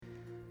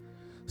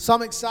So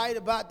I'm excited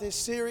about this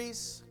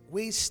series,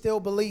 We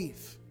Still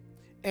Believe.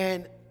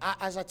 And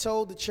as I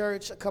told the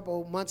church a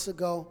couple months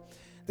ago,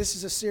 this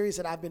is a series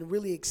that I've been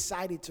really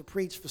excited to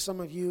preach. For some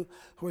of you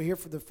who are here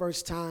for the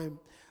first time,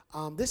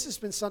 this has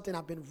been something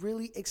I've been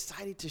really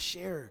excited to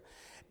share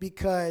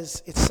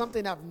because it's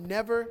something I've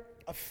never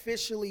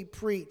officially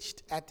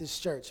preached at this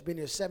church. Been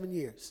here 7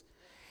 years.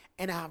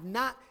 And I have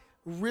not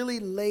really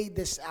laid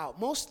this out,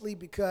 mostly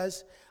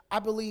because I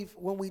believe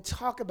when we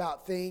talk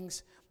about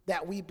things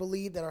that we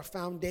believe that are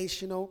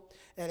foundational,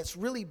 that it's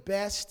really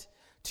best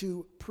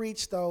to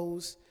preach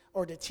those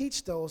or to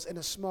teach those in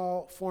a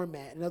small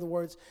format. In other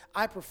words,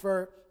 I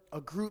prefer a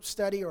group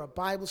study or a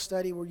Bible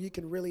study where you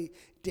can really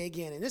dig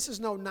in. And this is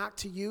no knock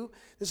to you.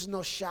 This is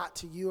no shot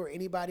to you or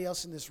anybody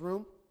else in this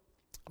room.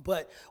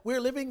 But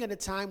we're living in a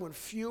time when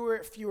fewer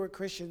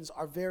Christians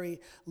are very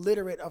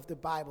literate of the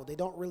Bible. They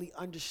don't really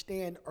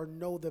understand or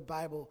know the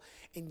Bible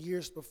in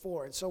years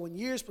before. And so in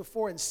years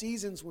before, in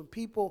seasons when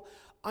people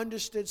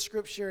understood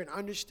Scripture and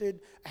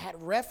had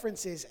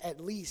references at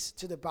least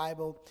to the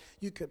Bible,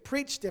 you could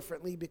preach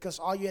differently because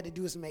all you had to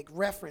do is make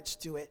reference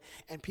to it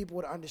and people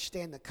would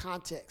understand the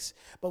context.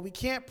 But we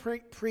can't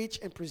preach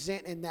and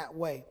present in that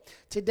way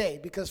today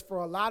because for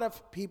a lot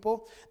of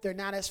people, they're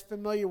not as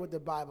familiar with the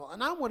Bible.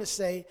 And I want to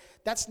say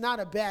that's not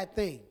a bad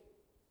thing.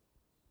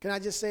 Can I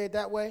just say it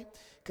that way?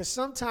 Because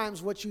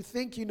sometimes what you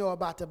think you know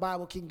about the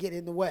Bible can get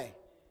in the way.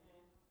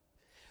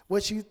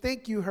 What you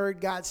think you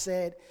heard God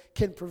said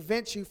can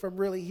prevent you from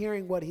really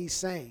hearing what he's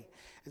saying.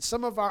 And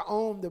some of our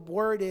own, the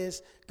word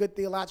is, good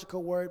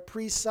theological word,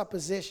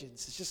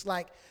 presuppositions. It's just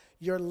like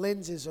your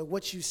lenses or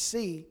what you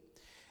see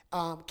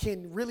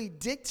can really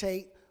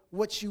dictate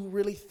what you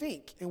really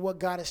think and what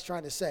God is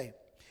trying to say.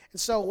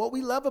 And so what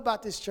we love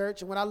about this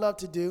church and what I love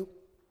to do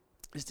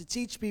is to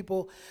teach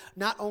people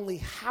not only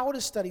how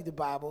to study the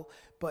Bible,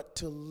 but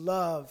to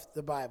love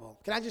the Bible.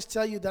 Can I just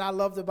tell you that I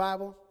love the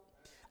Bible?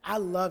 I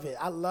love it.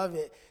 I love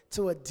it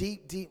to a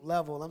deep, deep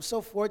level. I'm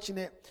so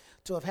fortunate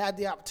to have had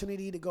the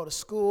opportunity to go to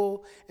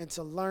school and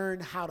to learn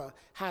how to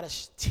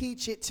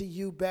teach it to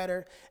you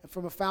better and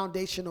from a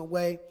foundational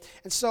way.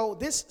 And so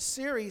this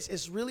series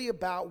is really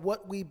about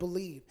what we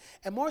believe.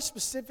 And more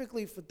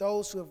specifically for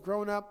those who have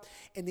grown up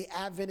in the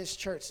Adventist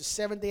church, the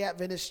Seventh-day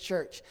Adventist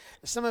church.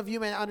 And some of you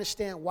may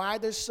understand why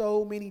there's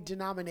so many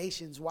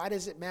denominations. Why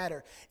does it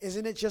matter?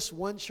 Isn't it just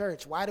one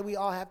church? Why do we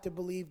all have to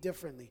believe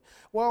differently?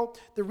 Well,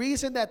 the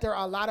reason that there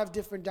are a lot of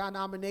different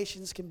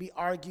denominations can be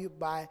argued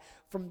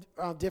from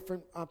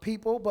different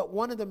people, but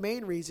one of the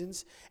main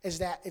reasons is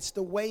that it's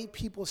the way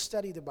people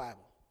study the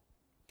Bible.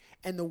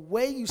 And the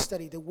way you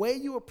study, the way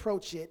you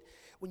approach it,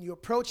 when you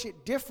approach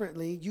it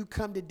differently, you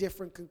come to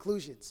different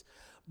conclusions.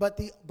 But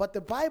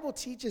the Bible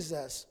teaches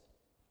us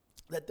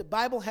that the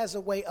Bible has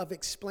a way of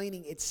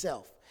explaining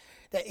itself,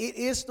 that it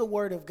is the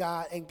Word of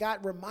God, and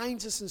God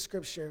reminds us in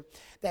Scripture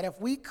that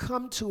if we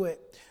come to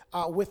it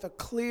with a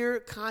clear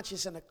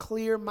conscience and a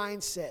clear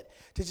mindset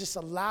to just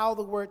allow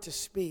the Word to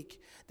speak,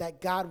 that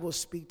God will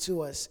speak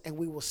to us and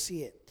we will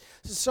see it.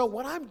 So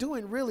what I'm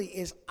doing really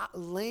is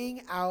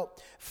laying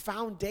out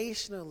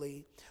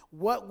foundationally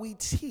what we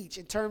teach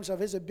in terms of,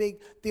 here's a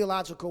big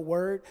theological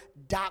word,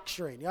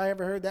 doctrine. Y'all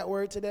ever heard that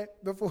word today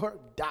before?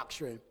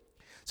 Doctrine.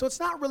 So it's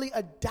not really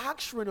a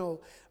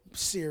doctrinal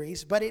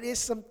series, but it is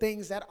some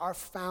things that are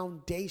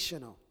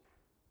foundational.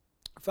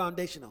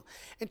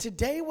 And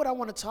today what I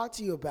want to talk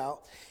to you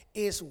about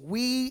is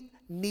we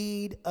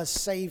need a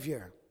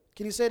Savior.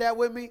 Can you say that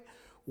with me?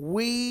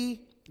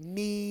 We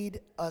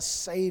need a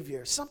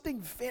Savior.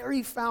 Something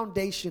very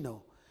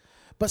foundational,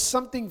 but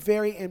something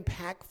very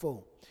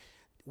impactful.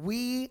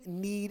 We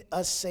need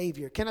a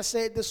Savior. Can I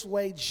say it this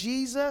way?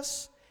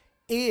 Jesus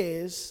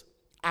is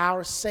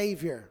our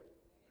Savior.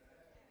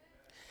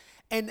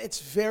 And it's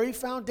very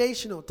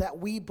foundational that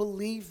we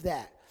believe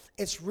that.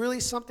 It's really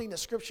something that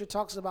Scripture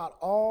talks about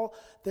all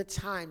the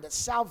time, that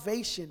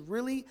salvation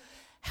really,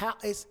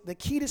 the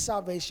key to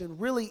salvation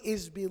really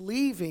is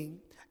believing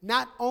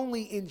not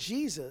only in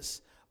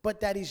Jesus, but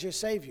that he's your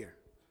Savior.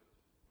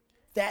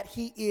 That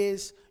he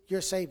is your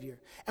Savior.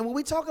 And when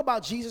we talk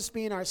about Jesus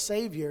being our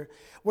Savior,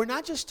 we're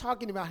not just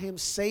talking about him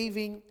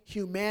saving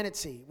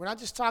humanity. We're not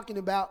just talking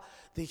about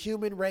the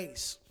human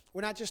race.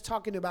 We're not just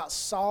talking about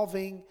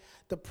solving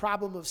the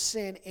problem of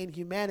sin in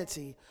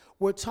humanity.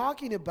 We're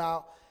talking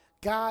about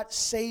God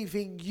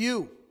saving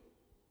you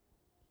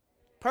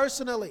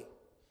personally.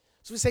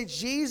 So we say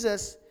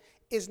Jesus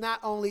is not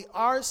only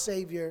our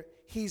Savior,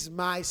 he's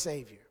my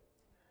Savior.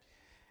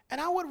 And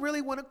I would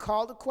really want to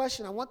call the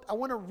question. I want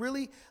to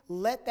really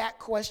let that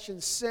question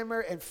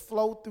simmer and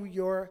flow through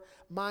your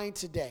mind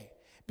today.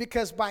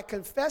 Because by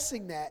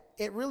confessing that,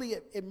 you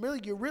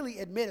really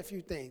admit a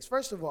few things.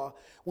 First of all,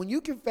 when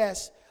you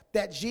confess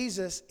that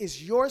Jesus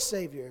is your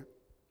Savior,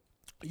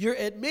 you're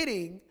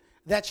admitting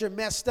that you're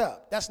messed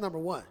up. That's number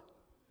one,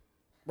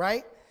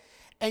 right?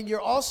 And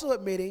you're also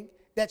admitting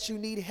that you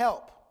need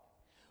help.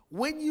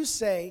 When you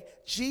say,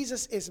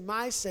 Jesus is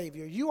my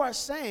Savior, you are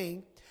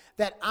saying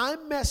that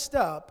I'm messed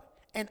up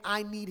and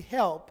I need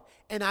help,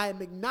 and I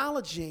am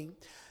acknowledging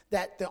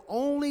that the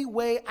only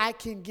way I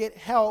can get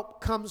help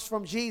comes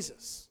from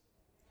Jesus.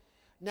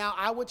 Now,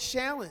 I would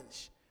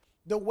challenge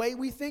the way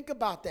we think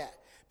about that,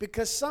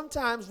 because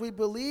sometimes we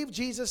believe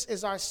Jesus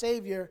is our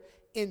Savior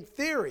in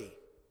theory,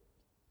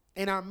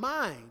 in our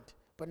mind,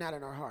 but not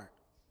in our heart.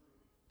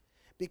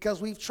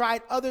 Because we've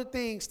tried other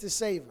things to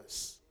save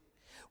us.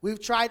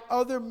 We've tried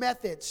other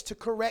methods to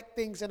correct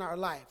things in our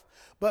life.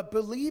 But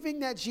believing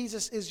that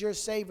Jesus is your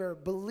Savior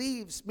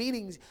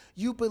meaning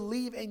you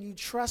believe and you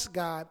trust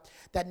God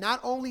that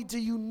not only do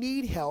you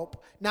need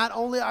help, not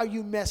only are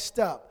you messed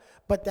up,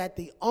 but that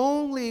the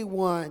only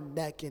one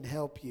that can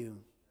help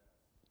you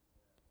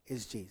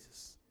is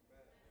Jesus.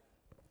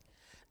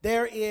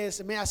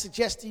 I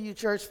suggest to you,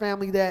 church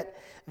family, that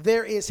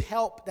there is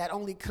help that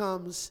only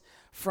comes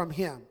from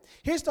him.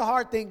 Here's the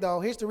hard thing,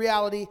 though. Here's the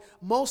reality.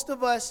 Most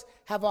of us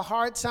have a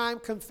hard time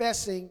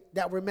confessing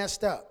that we're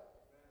messed up.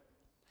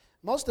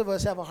 Most of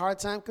us have a hard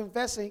time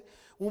confessing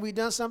when we've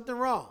done something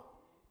wrong.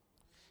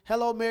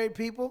 Hello, married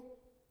people.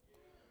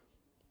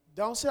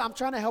 Don't say, I'm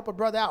trying to help a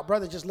brother out.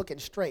 Brother just looking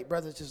straight.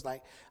 Brother's just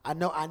like, I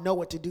know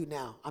what to do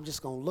now. I'm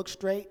just going to look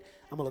straight.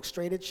 I'm going to look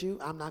straight at you.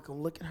 I'm not going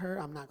to look at her.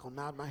 I'm not going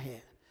to nod my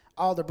head.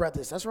 All the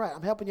brothers, that's right.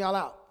 I'm helping y'all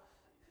out.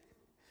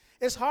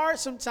 It's hard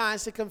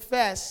sometimes to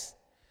confess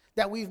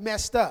that we've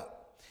messed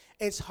up.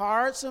 It's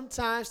hard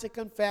sometimes to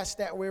confess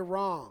that we're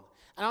wrong.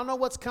 I don't know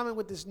what's coming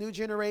with this new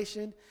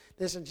generation.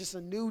 There's just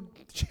a new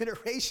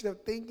generation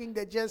of thinking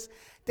that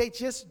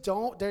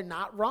they're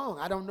not wrong.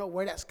 I don't know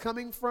where that's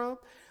coming from,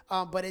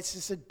 but it's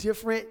just a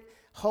different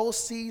whole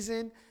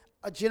season,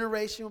 a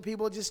generation where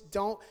people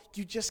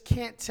you just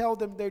can't tell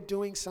them they're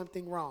doing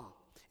something wrong.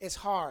 It's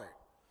hard.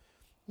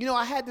 You know,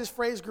 I had this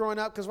phrase growing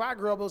up, because where I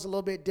grew up, it was a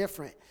little bit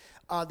different.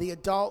 The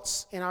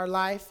adults in our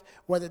life,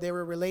 whether they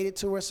were related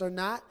to us or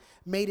not,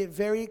 made it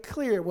very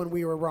clear when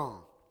we were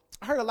wrong.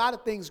 I heard a lot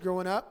of things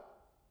growing up.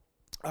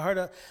 I heard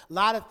a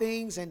lot of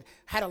things and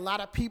had a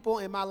lot of people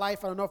in my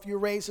life, I don't know if you were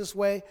raised this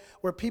way,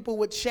 where people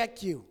would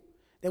check you.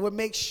 They would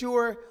make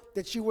sure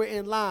that you were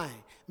in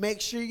line. Make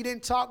sure you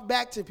didn't talk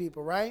back to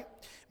people, right?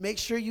 Make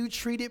sure you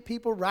treated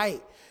people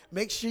right.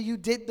 Make sure you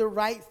did the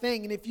right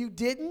thing. And if you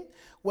didn't,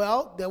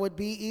 well, there would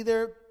be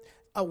either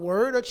a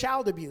word or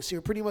child abuse. So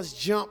you pretty much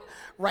jump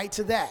right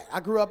to that. I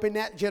grew up in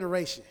that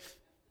generation.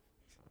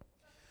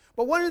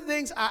 But one of the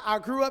things I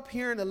grew up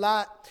hearing a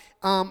lot,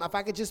 if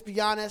I could just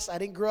be honest, I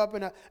didn't grow up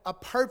in a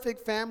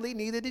perfect family,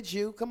 neither did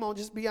you. Come on,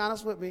 just be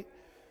honest with me.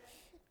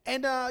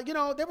 And,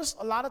 there was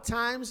a lot of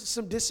times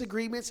some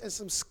disagreements and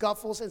some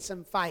scuffles and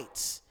some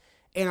fights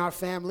in our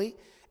family,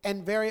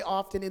 and very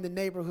often in the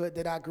neighborhood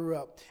that I grew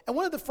up. And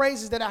one of the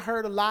phrases that I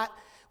heard a lot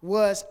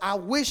was, I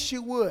wish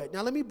you would.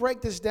 Now, let me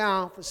break this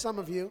down for some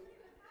of you.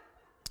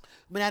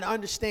 I mean, I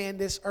understand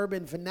this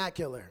urban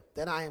vernacular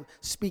that I am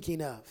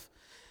speaking of.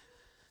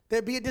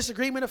 There'd be a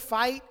disagreement, a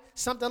fight,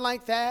 something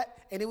like that,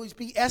 and it would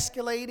be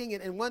escalating.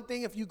 And one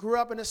thing, if you grew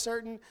up in a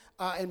certain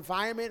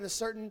environment, in a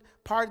certain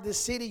part of the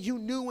city, you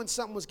knew when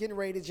something was getting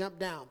ready to jump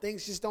down.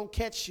 Things just don't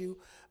catch you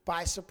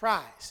by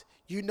surprise.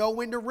 You know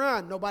when to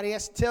run. Nobody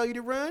has to tell you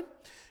to run.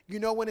 You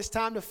know when it's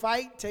time to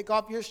fight, take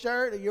off your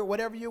shirt or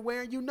whatever you're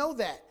wearing. You know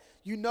that.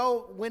 You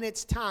know when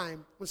it's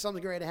time, when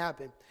something's ready to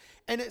happen.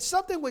 And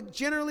something would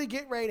generally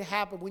get ready to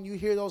happen when you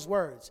hear those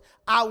words.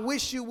 I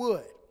wish you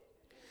would.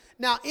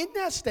 Now, in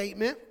that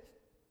statement,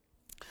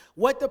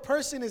 what the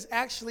person is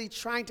actually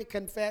trying to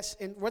confess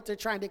and what they're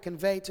trying to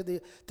convey to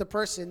the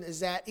person is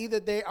that either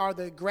they are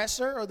the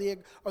aggressor or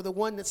the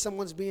one that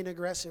someone's being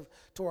aggressive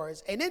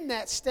towards. And in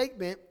that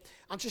statement,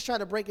 I'm just trying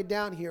to break it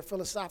down here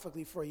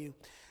philosophically for you.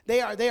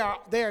 They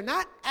are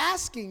not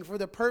asking for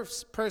the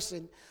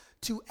person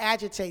to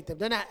agitate them.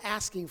 They're not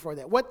asking for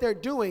that. What they're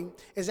doing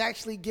is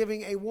actually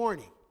giving a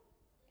warning.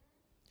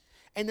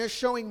 And they're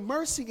showing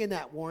mercy in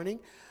that warning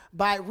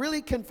by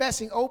really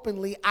confessing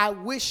openly, I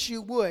wish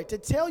you would, to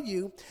tell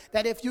you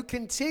that if you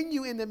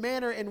continue in the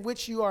manner in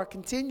which you are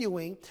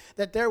continuing,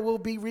 that there will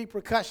be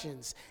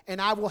repercussions,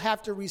 and I will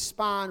have to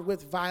respond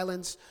with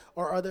violence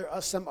or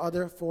some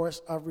other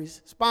force of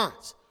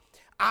response.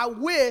 I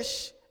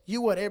wish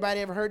you would.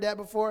 Everybody ever heard that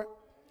before?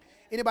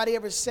 Anybody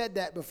ever said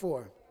that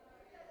before?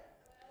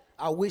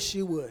 I wish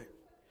you would.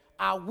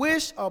 I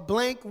wish a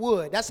blank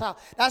would. That's how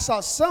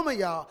some of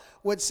y'all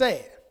would say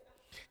it.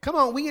 Come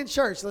on, we in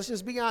church. Let's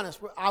just be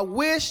honest. I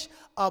wish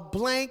a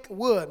blank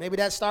would. Maybe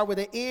that start with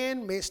an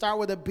N, maybe start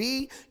with a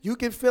B. You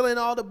can fill in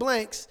all the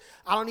blanks.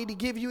 I don't need to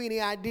give you any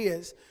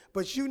ideas,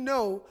 but you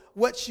know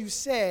what you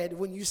said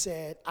when you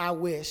said, I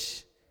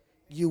wish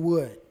you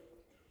would.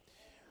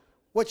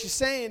 What you're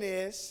saying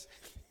is,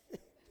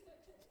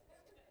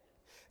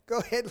 go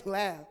ahead and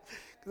laugh,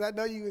 because I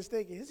know you was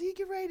thinking, is he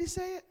getting ready to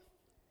say it?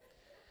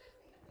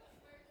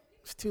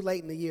 It's too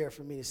late in the year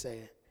for me to say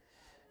it.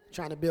 I'm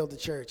trying to build the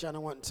church. I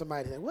don't want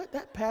somebody to say, what,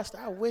 that pastor,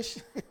 I wish.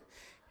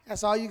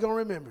 That's all you're going to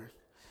remember.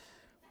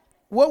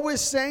 What we're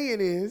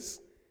saying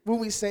is, when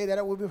we say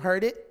that, when we've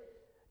heard it,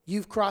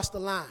 you've crossed the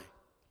line.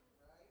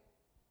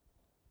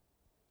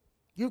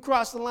 You've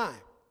crossed the line.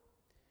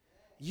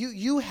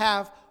 You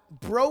have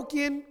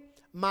broken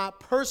my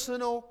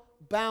personal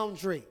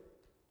boundary.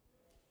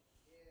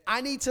 I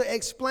need to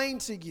explain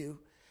to you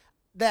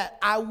that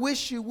I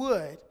wish you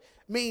would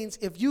means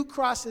if you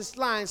cross this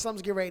line,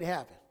 something's getting ready to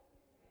happen.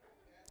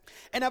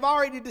 And I've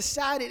already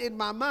decided in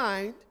my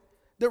mind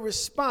the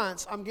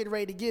response I'm getting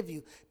ready to give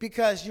you,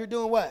 because you're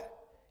doing what?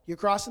 You're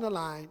crossing the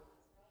line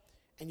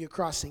and you're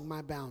crossing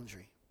my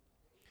boundary.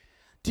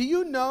 Do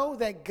you know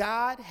that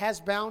God has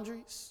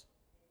boundaries?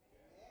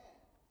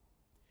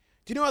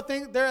 Do you know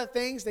there are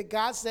things that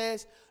God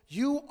says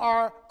you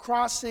are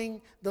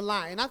crossing the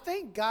line? And I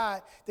thank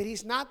God that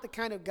he's not the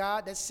kind of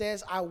God that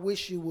says, I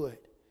wish you would.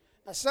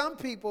 Now, some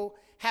people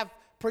have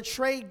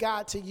portrayed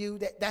God to you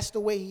that's the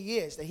way he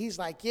is, that he's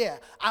like, yeah,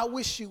 I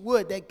wish you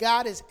would, that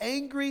God is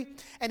angry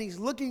and he's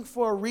looking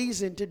for a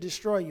reason to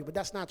destroy you, but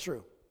that's not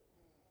true.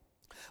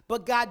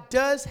 But God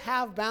does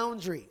have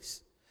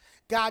boundaries.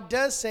 God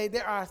does say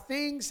there are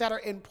things that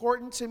are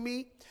important to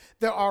me.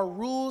 There are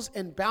rules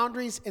and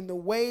boundaries in the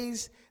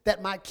ways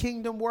that my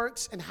kingdom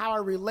works and how I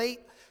relate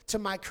to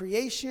my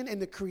creation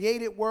and the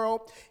created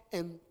world.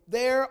 And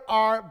there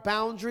are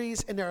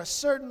boundaries and there are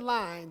certain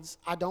lines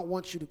I don't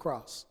want you to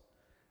cross.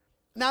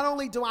 Not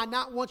only do I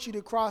not want you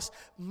to cross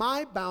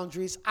my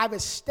boundaries, I've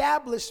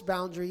established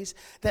boundaries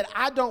that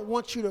I don't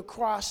want you to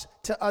cross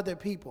to other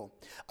people.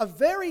 A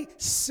very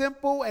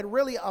simple and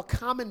really a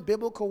common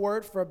biblical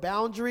word for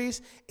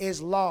boundaries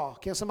is law.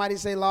 Can somebody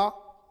say law?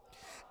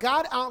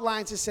 God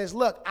outlines and says,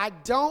 look, I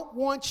don't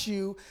want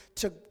you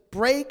to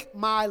break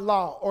my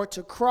law or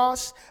to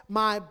cross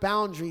my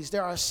boundaries.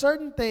 There are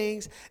certain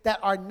things that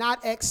are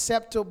not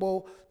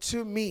acceptable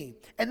to me.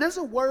 And there's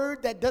a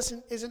word that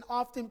isn't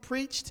often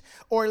preached,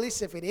 or at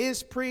least if it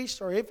is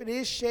preached or if it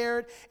is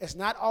shared, it's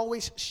not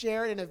always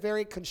shared in a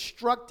very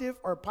constructive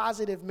or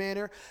positive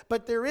manner.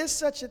 But there is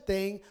such a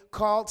thing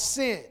called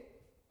sin.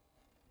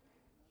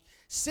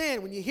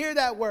 Sin, when you hear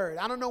that word,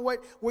 I don't know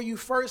where you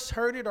first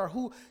heard it or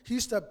who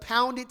used to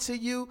pound it to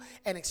you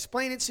and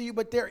explain it to you,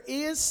 but there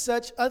is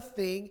such a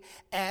thing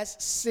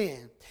as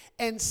sin.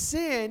 And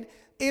sin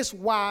is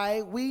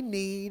why we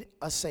need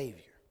a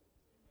Savior.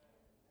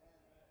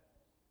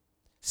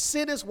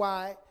 Sin is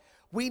why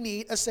we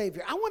need a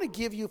Savior. I want to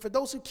give you, for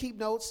those who keep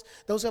notes,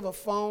 those who have a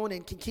phone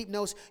and can keep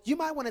notes, you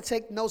might want to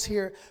take notes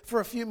here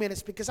for a few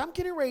minutes, because I'm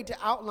getting ready to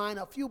outline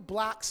a few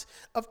blocks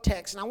of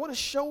text, and I want to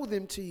show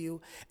them to you,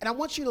 and I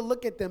want you to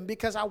look at them,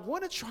 because I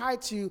want to try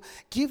to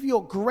give you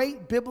a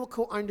great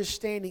biblical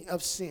understanding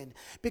of sin.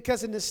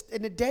 Because in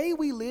the day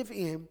we live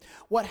in,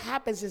 what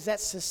happens is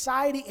that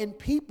society and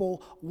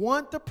people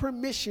want the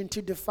permission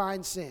to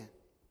define sin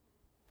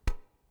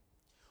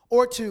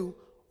or to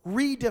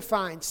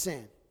redefine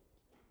sin.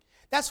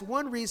 That's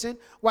one reason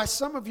why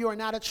some of you are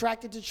not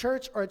attracted to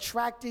church or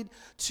attracted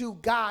to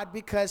God,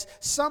 because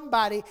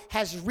somebody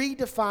has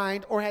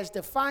redefined or has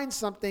defined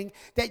something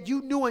that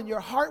you knew in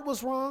your heart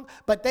was wrong,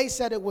 but they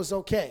said it was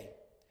okay.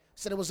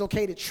 Said it was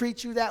okay to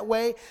treat you that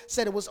way.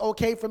 Said it was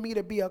okay for me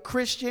to be a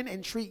Christian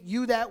and treat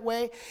you that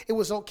way. It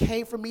was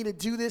okay for me to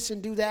do this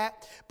and do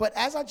that. But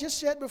as I just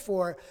said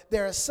before,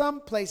 there are some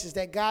places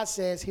that God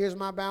says, here's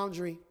my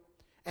boundary,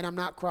 and I'm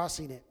not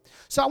crossing it.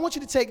 So I want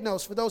you to take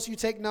notes. For those of you who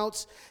take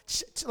notes,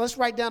 let's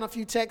write down a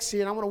few texts here,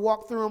 and I want to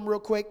walk through them real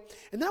quick.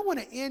 And then I want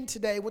to end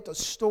today with a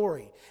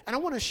story. And I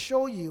want to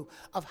show you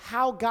of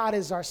how God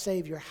is our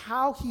Savior,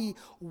 how he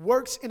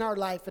works in our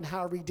life, and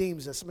how he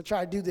redeems us. I'm going to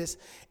try to do this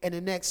in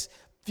the next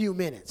few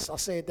minutes. I'll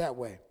say it that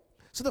way.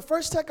 So the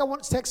first text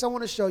I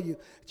want to show you,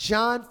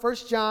 1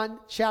 John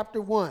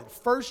chapter 1.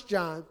 1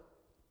 John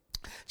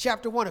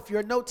chapter 1. If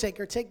you're a note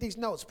taker, take these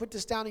notes. Put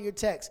this down in your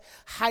text.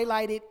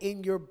 Highlight it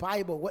in your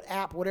Bible, what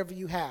app, whatever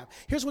you have.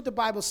 Here's what the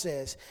Bible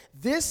says.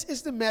 This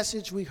is the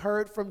message we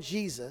heard from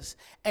Jesus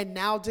and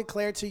now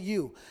declare to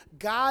you.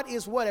 God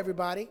is what,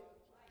 everybody?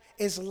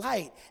 Is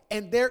light.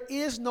 And there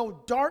is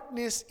no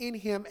darkness in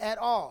him at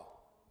all.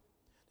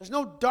 There's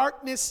no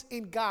darkness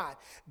in God.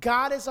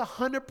 God is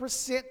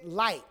 100%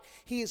 light.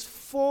 He is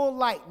full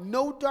light,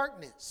 no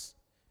darkness.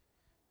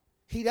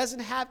 He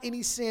doesn't have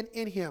any sin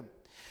in him.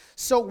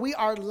 So we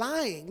are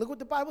lying. Look what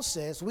the Bible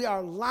says. We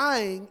are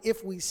lying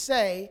if we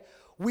say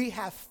we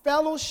have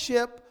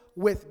fellowship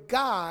with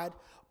God,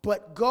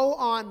 but go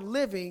on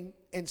living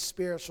in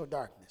spiritual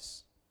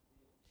darkness.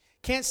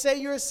 Can't say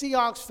you're a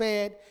Seahawks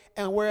fan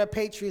and wear a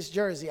Patriots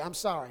jersey. I'm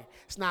sorry.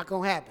 It's not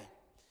going to happen.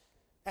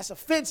 That's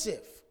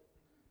offensive.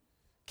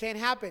 Can't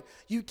happen.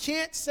 You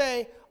can't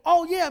say,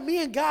 oh yeah,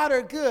 me and God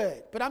are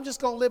good, but I'm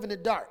just going to live in the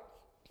dark.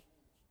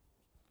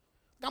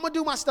 I'm going to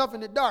do my stuff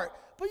in the dark.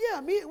 But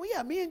me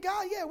and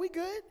God, we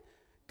good.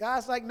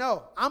 God's like,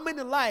 no, I'm in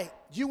the light,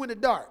 you in the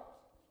dark.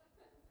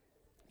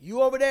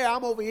 You over there,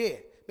 I'm over here.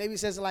 Maybe he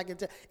says it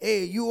like,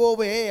 hey, you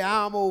over here,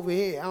 I'm over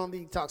here. I don't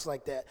think he talks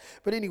like that.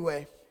 But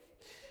anyway,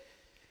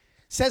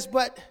 says,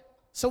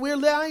 so we're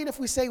lying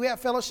if we say we have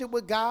fellowship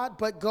with God,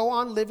 but go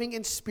on living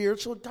in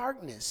spiritual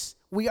darkness.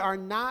 We are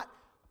not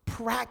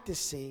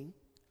practicing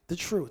the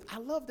truth. I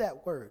love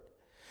that word,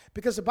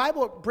 because the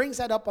Bible brings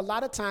that up a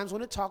lot of times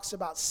when it talks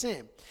about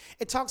sin.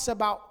 It talks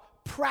about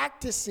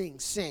practicing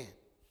sin.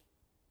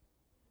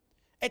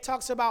 It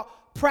talks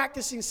about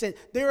practicing sin.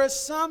 There are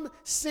some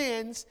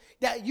sins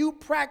that you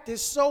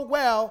practice so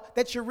well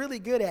that you're really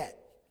good at.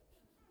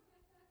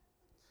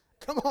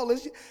 Come on,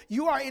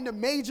 you are in the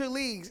major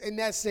leagues in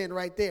that sin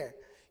right there.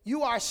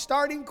 You are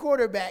starting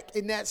quarterback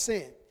in that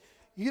sin.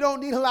 You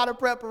don't need a lot of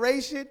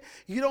preparation.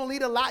 You don't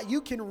need a lot.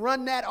 You can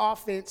run that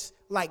offense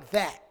like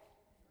that.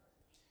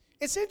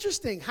 It's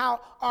interesting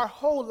how our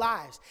whole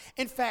lives,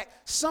 in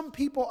fact, some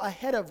people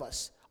ahead of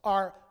us,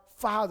 our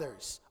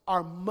fathers,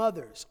 our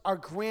mothers, our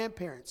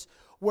grandparents,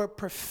 were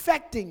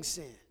perfecting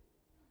sin.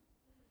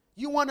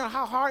 You wonder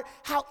how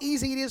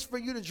easy it is for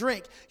you to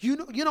drink. You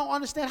don't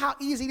understand how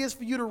easy it is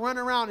for you to run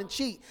around and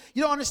cheat.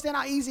 You don't understand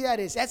how easy that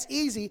is. That's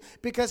easy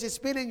because it's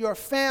been in your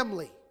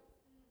family.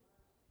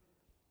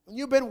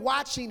 You've been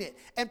watching it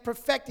and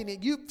perfecting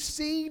it. You've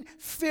seen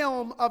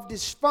film of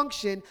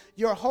dysfunction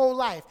your whole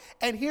life.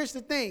 And here's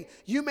the thing.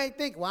 You may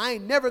think, well, I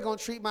ain't never going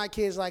to treat my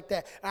kids like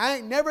that. I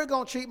ain't never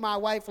going to treat my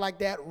wife like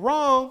that.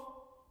 Wrong.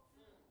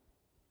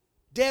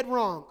 Dead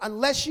wrong.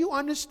 Unless you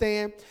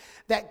understand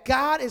that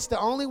God is the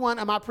only one,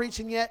 am I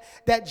preaching yet?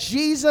 That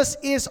Jesus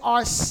is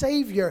our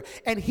Savior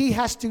and he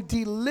has to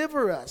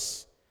deliver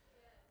us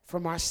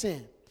from our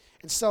sin.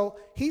 And so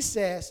he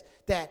says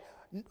that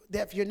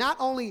if you're not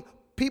only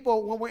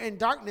people when we're in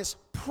darkness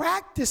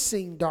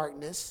practicing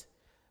darkness,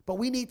 but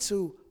we need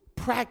to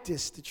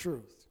practice the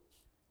truth.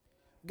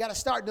 We got to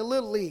start in the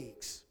little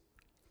leagues,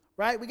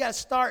 right? We got to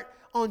start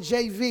on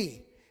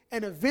JV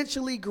and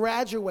eventually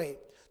graduate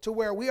to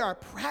where we are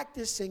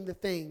practicing the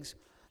things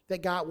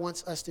that God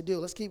wants us to do.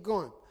 Let's keep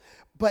going.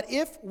 But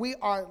if we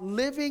are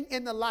living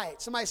in the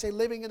light, somebody say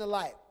living in the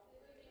light.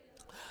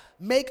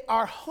 Make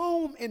our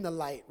home in the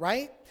light,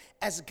 right?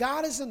 As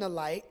God is in the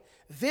light,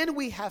 then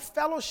we have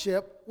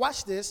fellowship,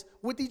 watch this,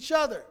 with each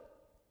other.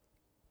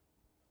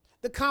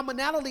 The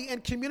commonality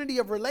and community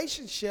of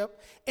relationship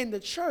in the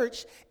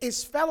church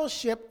is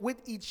fellowship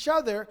with each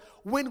other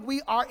when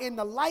we are in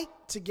the light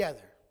together.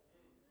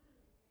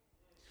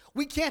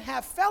 We can't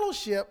have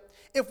fellowship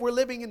if we're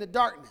living in the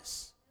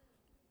darkness.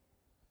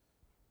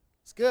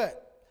 It's good.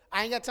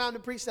 I ain't got time to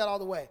preach that all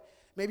the way.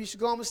 Maybe you should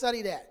go home and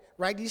study that.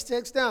 Write these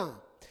texts down.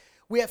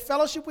 We have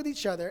fellowship with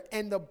each other,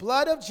 and the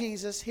blood of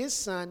Jesus, his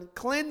son,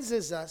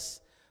 cleanses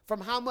us from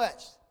how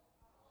much?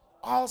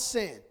 All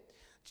sin.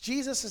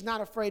 Jesus is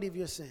not afraid of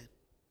your sin.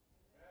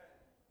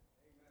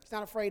 He's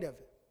not afraid of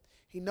it.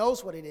 He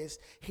knows what it is.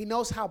 He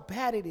knows how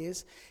bad it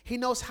is. He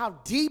knows how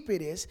deep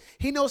it is.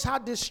 He knows how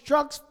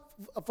destructive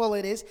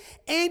it is.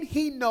 And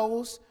he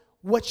knows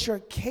what you're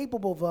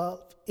capable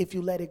of if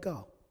you let it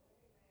go.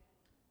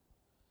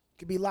 You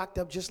could be locked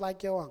up just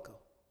like your uncle.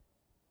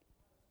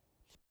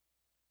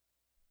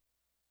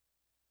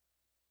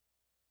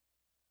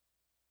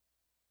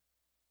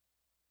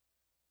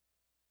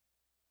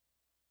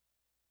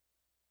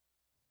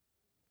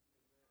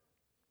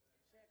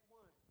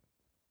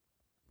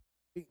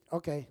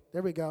 Okay,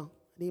 there we go.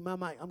 Need my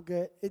mic. I'm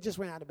good. It just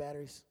ran out of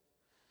batteries.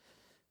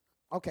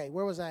 Okay,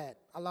 where was I at?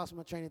 I lost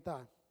my train of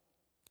thought.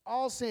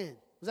 All sin.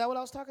 Was that what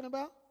I was talking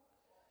about?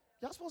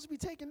 Y'all supposed to be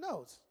taking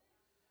notes.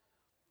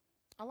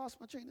 I lost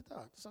my train of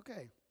thought. It's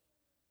okay.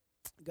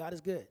 God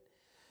is good.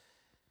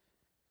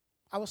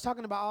 I was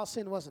talking about all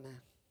sin, wasn't I?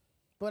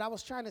 But I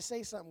was trying to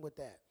say something with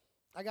that.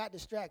 I got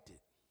distracted.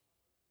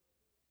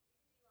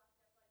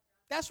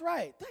 That's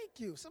right. Thank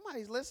you.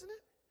 Somebody's listening.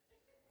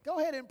 Go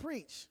ahead and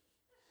preach.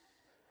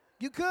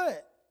 You could.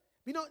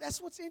 You know,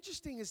 that's what's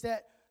interesting is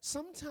that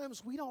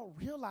sometimes we don't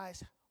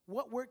realize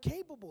what we're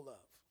capable of.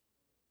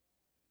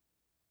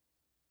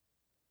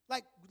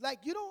 Like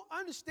you don't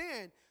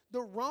understand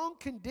the wrong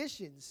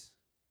conditions,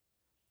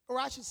 or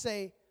I should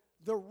say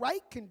the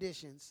right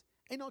conditions.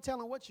 Ain't no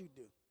telling what you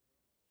do.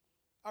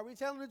 Are we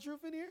telling the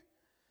truth in here?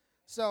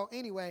 So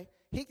anyway,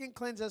 he can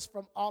cleanse us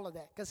from all of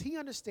that because he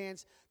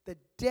understands the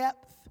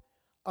depth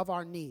of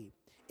our need.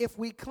 If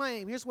we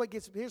claim, here's where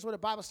the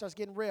Bible starts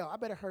getting real. I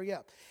better hurry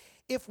up.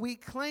 If we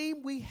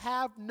claim we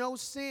have no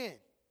sin,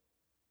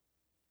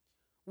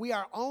 we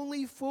are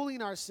only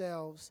fooling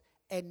ourselves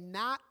and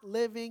not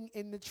living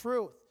in the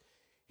truth.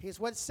 Here's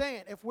what it's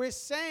saying. If we're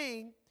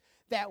saying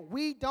that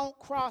we don't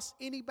cross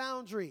any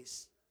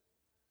boundaries,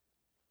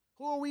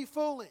 who are we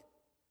fooling?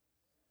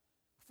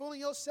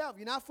 Fooling yourself.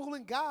 You're not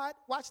fooling God.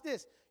 Watch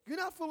this. You're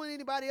not fooling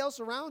anybody else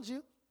around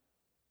you.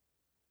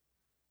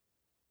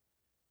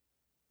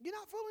 You're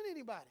not fooling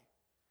anybody.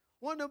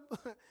 One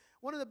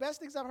of the best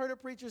things I've heard a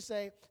preacher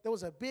say, there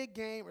was a big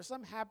game or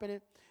something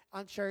happening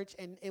on church,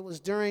 and it was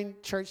during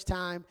church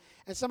time,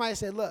 and somebody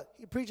said, look,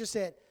 the preacher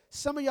said,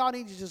 some of y'all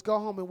need to just go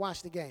home and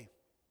watch the game.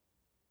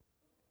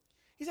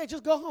 He said,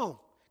 just go home,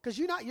 because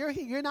you're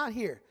not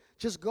here.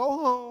 Just go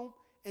home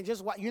and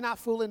just watch. You're not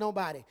fooling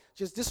nobody.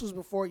 This was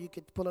before you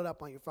could pull it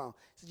up on your phone.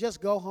 So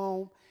just go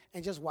home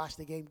and just watch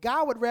the game.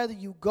 God would rather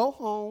you go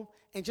home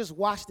and just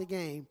watch the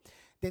game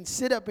than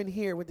sit up in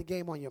here with the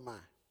game on your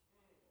mind.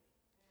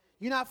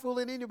 You're not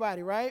fooling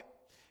anybody, right?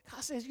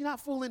 God says, you're not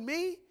fooling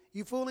me,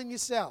 you're fooling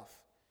yourself.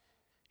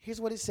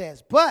 Here's what it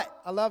says. But,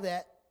 I love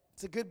that.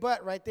 It's a good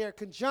but right there.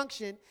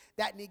 Conjunction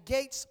that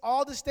negates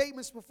all the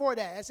statements before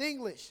that. That's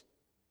English.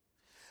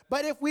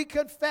 But if we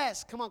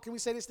confess, come on, can we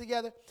say this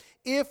together?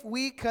 If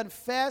we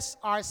confess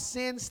our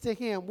sins to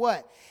him,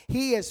 what?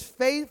 He is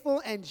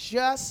faithful and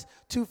just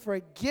to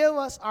forgive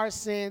us our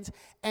sins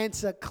and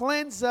to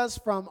cleanse us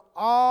from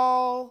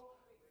all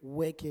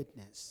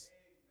wickedness.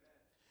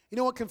 You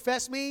know what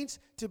confess means?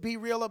 To be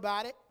real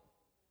about it,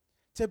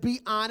 to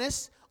be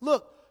honest.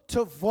 Look,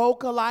 to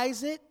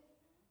vocalize it,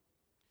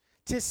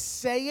 to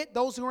say it.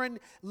 Those who are in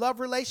love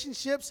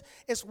relationships,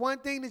 it's one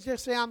thing to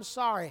just say, I'm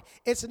sorry.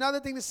 It's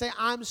another thing to say,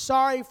 I'm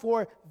sorry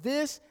for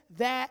this,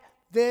 that,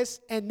 this,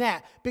 and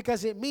that.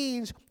 Because it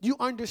means you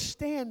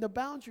understand the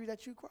boundary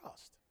that you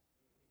crossed.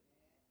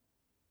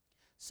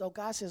 So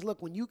God says,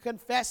 look, when you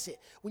confess it,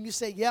 when you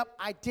say, yep,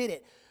 I did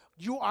it,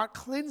 you are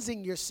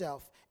cleansing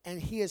yourself. And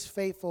he is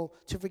faithful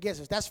to forgive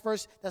us. That's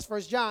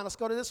First John. Let's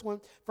go to this one.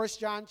 1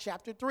 John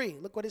chapter 3.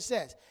 Look what it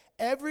says.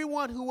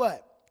 Everyone who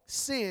what?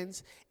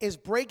 Sins is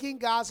breaking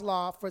God's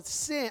law, for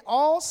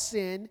all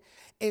sin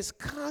is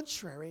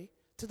contrary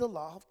to the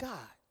law of God.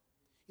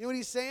 You know what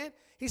he's saying?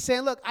 He's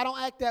saying, look, I don't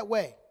act that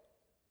way.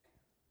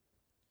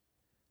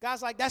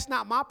 God's like, that's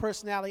not my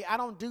personality. I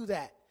don't do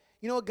that.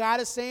 You know what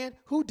God is saying?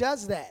 Who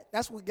does that?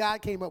 That's what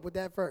God came up with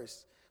that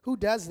verse. Who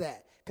does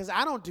that? Because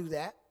I don't do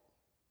that.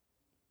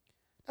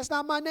 That's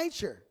not my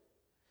nature.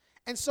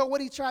 And so what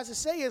he tries to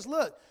say is,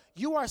 look,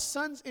 you are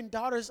sons and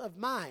daughters of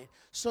mine,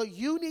 so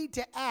you need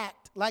to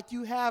act like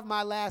you have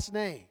my last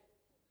name.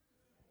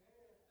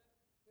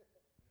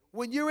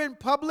 When you're in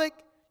public,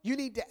 you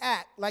need to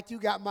act like you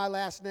got my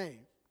last name.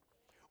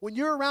 When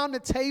you're around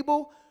the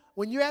table,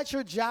 when you're at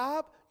your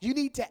job, you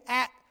need to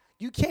act.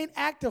 You can't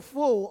act a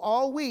fool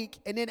all week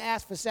and then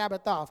ask for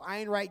Sabbath off. I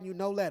ain't writing you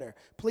no letter.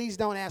 Please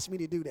don't ask me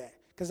to do that,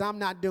 because I'm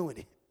not doing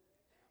it.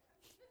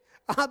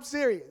 I'm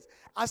serious.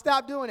 I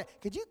stopped doing it.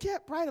 Could you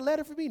write a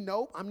letter for me?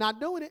 Nope, I'm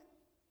not doing it.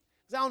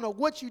 Because I don't know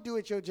what you do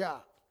at your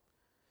job.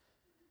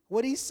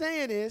 What he's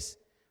saying is,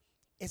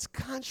 it's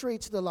contrary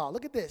to the law.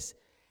 Look at this.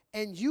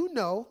 And you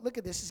know, look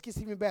at this, this gets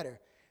even better,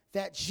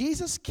 that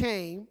Jesus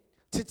came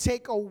to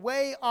take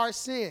away our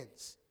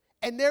sins.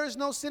 And there is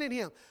no sin in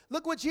him.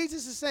 Look what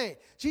Jesus is saying.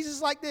 Jesus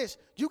is like this.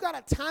 You got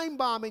a time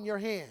bomb in your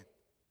hand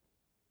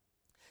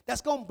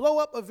that's going to blow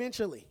up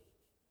eventually.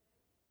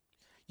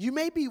 You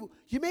may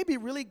be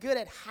really good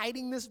at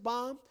hiding this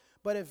bomb,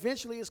 but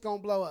eventually it's going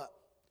to blow up.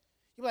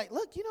 You're like,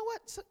 look, you know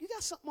what? So you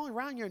got something on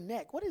around your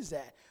neck. What is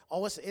that?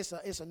 Oh, it's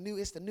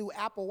the new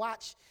Apple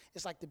Watch.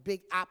 It's like the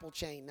big Apple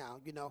chain now,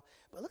 you know.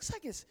 But it looks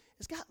like it's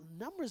got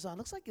numbers on. It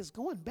looks like it's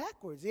going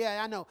backwards.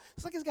 Yeah, I know.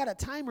 It's like it's got a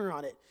timer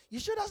on it. You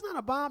sure that's not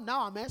a bomb?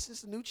 No, man, it's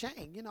just a new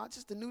chain. You know, it's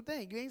just a new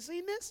thing. You ain't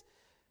seen this?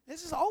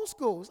 This is old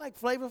school. It's like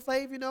Flavor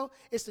Flav, you know.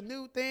 It's the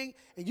new thing,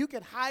 and you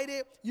can hide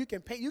it. You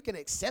can paint. You can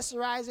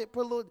accessorize it.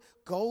 Put a little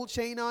gold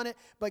chain on it.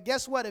 But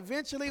guess what?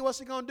 Eventually,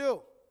 what's it gonna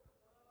do?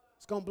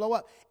 It's gonna blow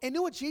up. And you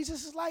know what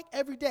Jesus is like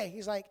every day?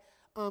 He's like,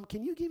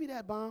 "Can you give me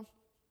that bomb?"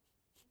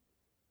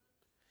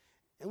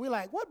 And we're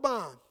like, "What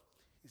bomb?"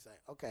 He's like,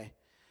 "Okay,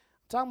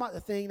 I'm talking about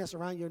the thing that's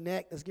around your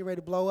neck that's getting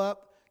ready to blow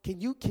up.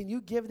 Can you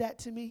give that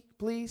to me,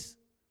 please?"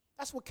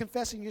 That's what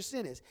confessing your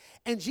sin is.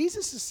 And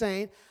Jesus is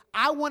saying,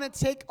 I want to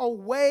take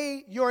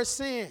away your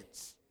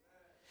sins.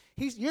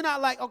 You're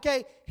not like,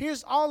 okay,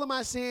 here's all of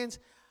my sins,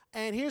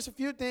 and here's a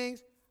few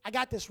things. I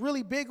got this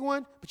really big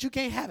one, but you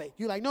can't have it.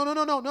 You're like, no,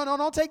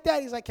 don't take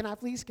that. He's like, can I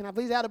please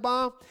have a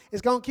bomb?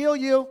 It's going to kill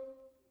you.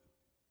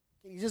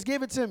 Can you just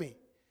give it to me?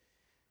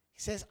 He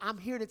says, I'm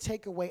here to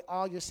take away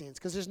all your sins,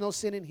 because there's no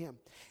sin in him.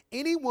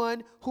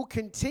 Anyone who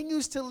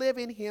continues to live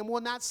in him will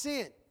not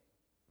sin.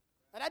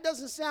 Now, that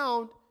doesn't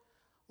sound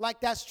like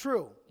that's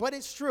true, but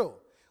it's true.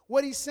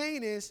 What he's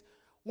saying is,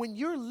 when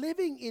you're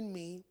living in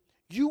me,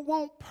 you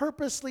won't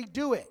purposely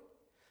do it.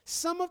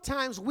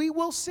 Sometimes we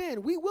will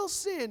sin. We will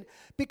sin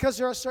because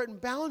there are certain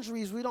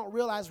boundaries we don't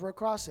realize we're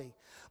crossing.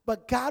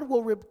 But God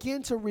will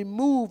begin to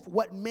remove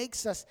what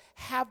makes us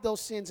have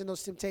those sins and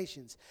those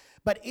temptations.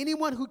 But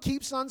anyone who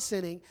keeps on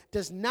sinning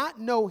does not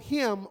know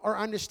him or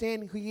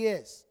understand who he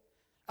is.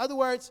 In other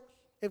words,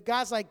 if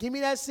God's like, give me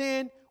that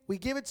sin, we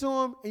give it to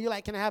him, and you're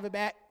like, can I have it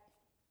back?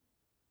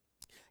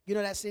 You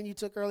know that sin you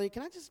took earlier?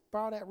 Can I just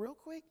borrow that real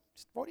quick?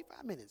 Just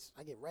 45 minutes.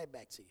 I get right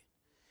back to you.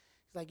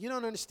 It's like, you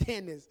don't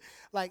understand this.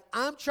 Like,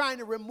 I'm trying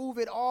to remove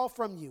it all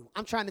from you.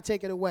 I'm trying to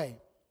take it away.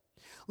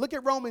 Look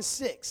at Romans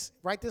 6.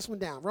 Write this one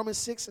down. Romans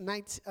 6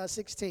 and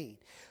 16.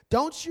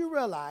 Don't you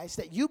realize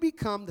that you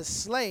become the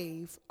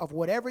slave of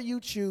whatever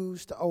you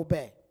choose to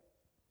obey?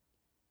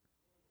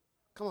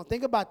 Come on,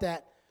 think about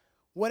that.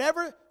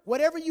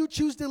 Whatever you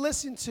choose to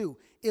listen to.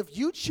 If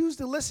you choose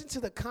to listen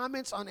to the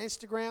comments on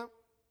Instagram,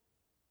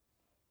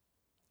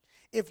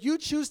 if you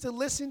choose to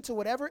listen to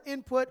whatever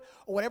input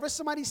or whatever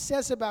somebody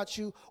says about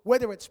you,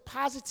 whether it's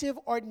positive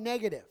or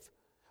negative,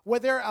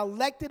 whether they're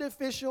elected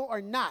official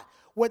or not,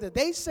 whether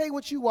they say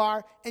what you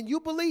are and you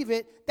believe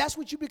it, that's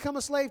what you become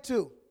a slave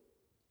to.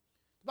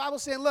 The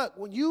Bible's saying, look,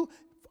 when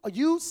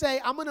you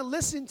say, I'm going to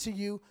listen to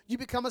you, you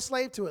become a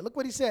slave to it. Look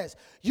what he says.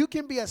 You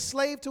can be a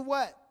slave to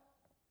what?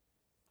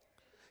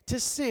 To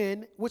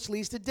sin, which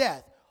leads to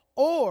death.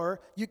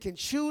 Or you can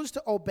choose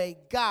to obey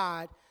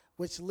God,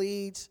 which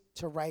leads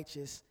to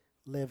righteous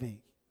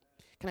living.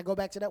 Can I go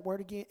back to that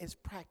word again? It's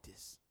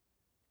practice.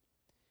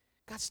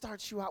 God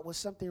starts you out with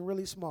something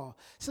really small.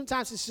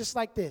 Sometimes it's just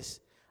like this.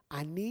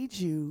 I need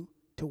you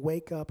to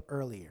wake up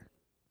earlier.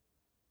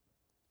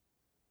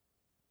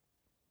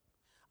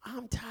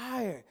 I'm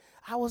tired.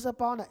 I was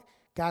up all night.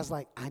 God's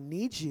like, I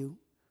need you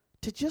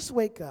to just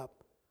wake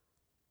up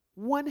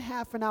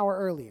 1/2 an hour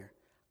earlier.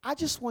 I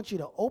just want you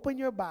to open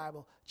your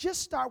Bible.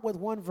 Just start with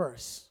one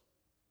verse.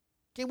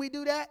 Can we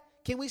do that?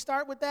 Can we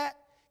start with that?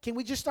 Can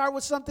we just start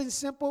with something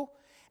simple?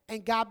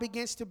 And God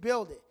begins to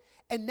build it.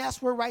 And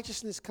that's where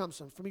righteousness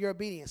comes from your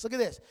obedience. Look at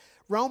this.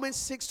 Romans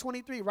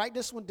 6:23. Write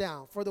this one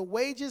down. For the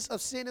wages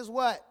of sin is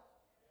what?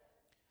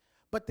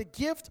 But the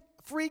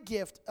free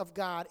gift of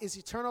God is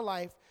eternal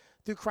life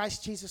through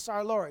Christ Jesus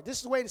our Lord. This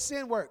is the way the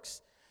sin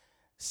works.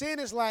 Sin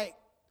is like,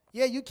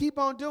 yeah, you keep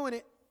on doing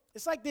it.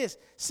 It's like this.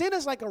 Sin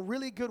is like a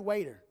really good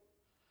waiter.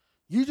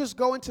 You just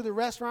go into the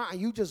restaurant and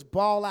you just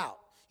ball out.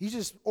 You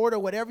just order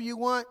whatever you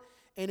want.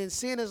 And then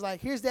sin is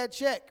like, here's that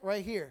check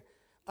right here.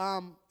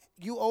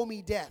 You owe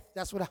me death.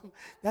 That's what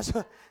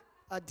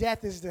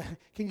death is.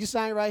 Can you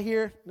sign right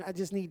here? I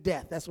just need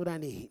death. That's what I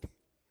need.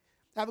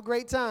 Have a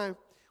great time.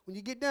 When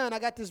you get done, I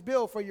got this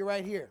bill for you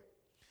right here.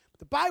 But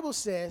the Bible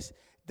says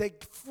the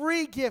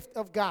free gift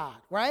of God,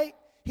 right?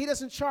 He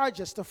doesn't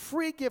charge us. The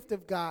free gift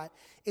of God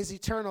is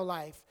eternal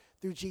life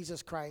through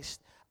Jesus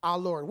Christ our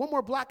Lord. One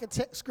more block of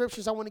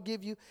scriptures I want to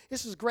give you.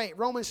 This is great.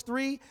 Romans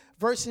 3,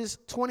 verses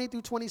 20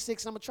 through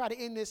 26. I'm going to try to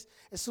end this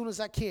as soon as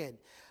I can.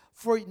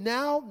 For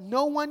now,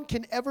 no one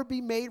can ever be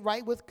made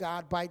right with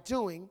God by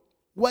doing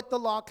what the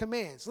law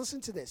commands.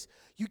 Listen to this.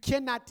 You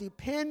cannot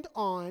depend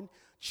on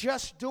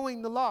just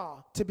doing the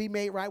law to be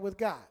made right with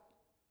God.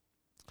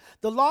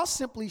 The law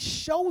simply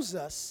shows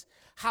us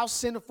how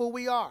sinful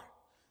we are.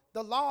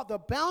 The law, the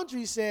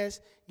boundary says,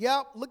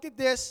 yep, look at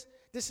this.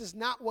 This is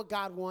not what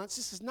God wants.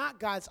 This is not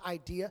God's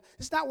idea.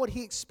 It's not what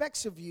he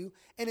expects of you.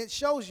 And it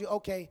shows you,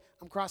 okay,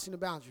 I'm crossing the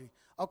boundary.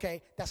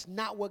 Okay, that's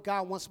not what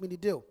God wants me to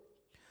do.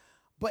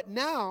 But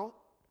now,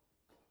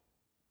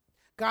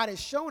 God has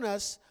shown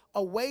us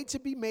a way to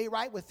be made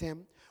right with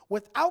him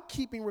without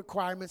keeping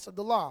requirements of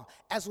the law,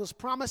 as was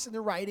promised in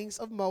the writings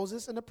of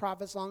Moses and the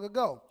prophets long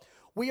ago.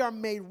 We are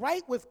made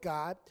right with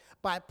God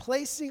by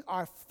placing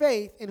our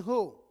faith in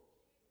who?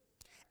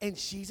 In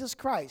Jesus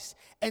Christ.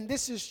 And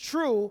this is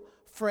true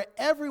for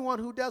everyone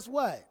who does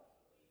what?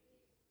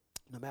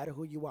 No matter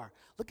who you are.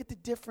 Look at the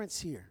difference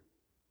here.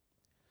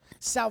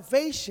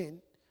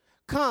 Salvation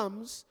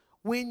comes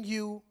when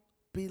you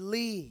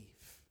believe,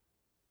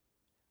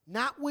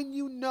 not when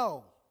you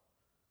know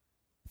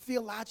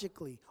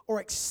theologically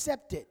or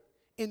accept it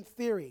in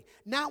theory,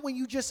 not when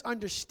you just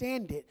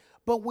understand it,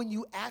 but when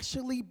you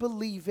actually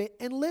believe it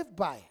and live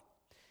by it.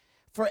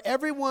 For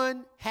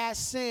everyone has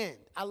sinned.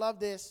 I love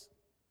this.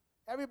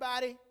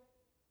 Everybody?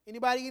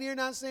 Anybody in here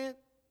not sinned?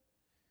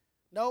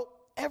 No,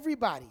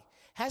 everybody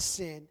has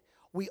sinned.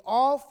 We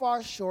all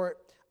fall short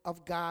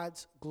of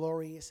God's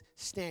glorious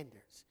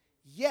standards.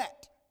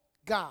 Yet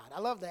God, I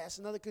love that. That's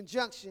another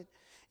conjunction.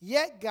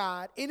 Yet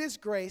God, in his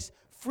grace,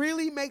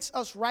 freely makes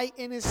us right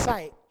in his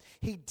sight.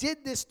 He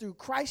did this through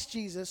Christ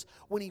Jesus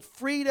when he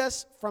freed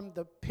us from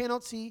the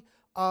penalty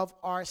of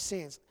our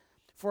sins.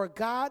 For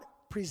God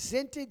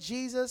presented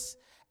Jesus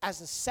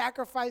as a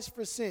sacrifice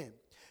for sin.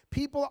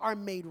 People are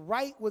made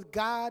right with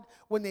God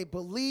when they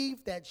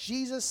believe that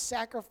Jesus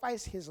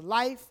sacrificed his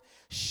life,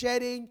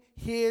 shedding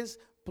his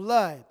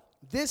blood.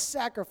 This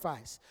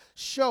sacrifice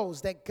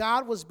shows that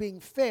God was being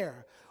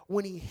fair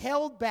when he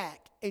held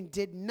back and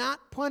did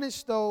not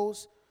punish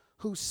those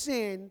who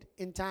sinned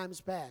in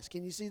times past.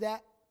 Can you see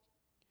that?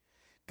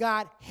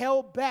 God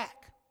held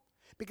back.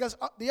 Because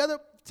the other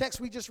text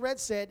we just read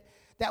said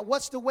that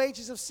what's the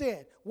wages of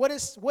sin? What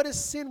does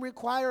sin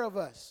require of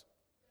us?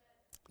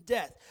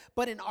 Death.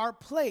 But in our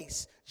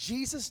place,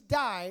 Jesus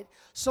died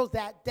so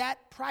that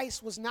that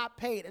price was not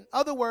paid. In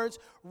other words,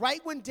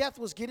 right when death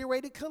was getting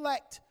ready to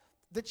collect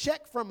the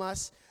check from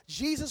us,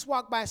 Jesus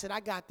walked by and said, I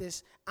got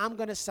this. I'm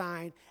going to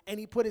sign. And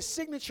he put his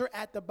signature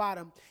at the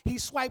bottom. He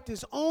swiped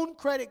his own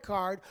credit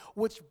card,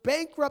 which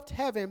bankrupted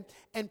heaven,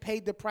 and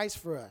paid the price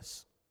for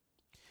us.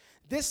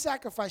 This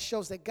sacrifice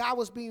shows that God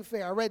was being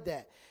fair. I read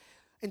that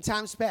in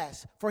times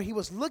past. For he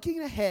was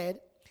looking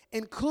ahead,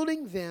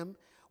 including them,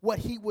 what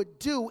he would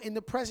do in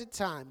the present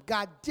time.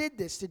 God did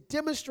this to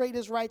demonstrate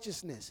his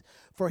righteousness.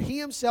 For he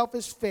himself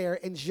is fair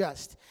and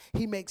just.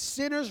 He makes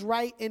sinners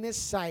right in his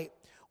sight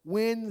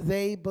when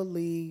they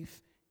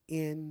believe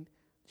in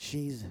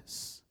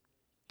Jesus.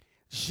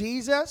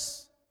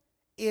 Jesus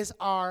is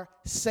our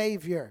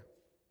Savior.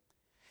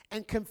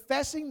 And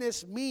confessing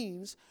this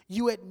means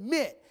you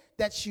admit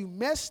that you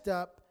messed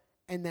up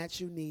and that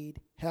you need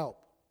help.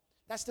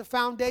 That's the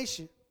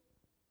foundation.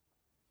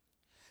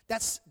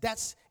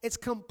 It's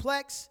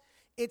complex.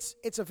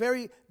 It's a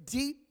very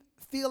deep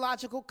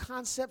theological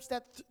concept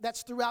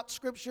that's throughout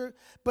Scripture,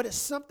 but it's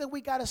something we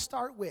got to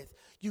start with.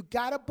 You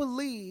got to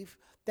believe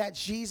that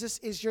Jesus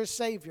is your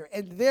Savior,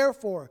 and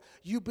therefore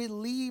you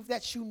believe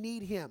that you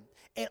need him.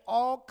 It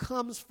all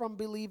comes from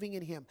believing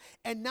in him.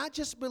 And not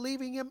just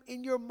believing him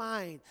in your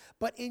mind,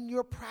 but in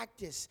your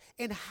practice,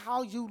 in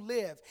how you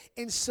live,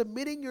 in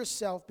submitting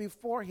yourself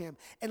before him,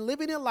 and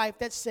living a life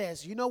that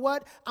says, you know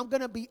what? I'm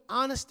going to be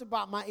honest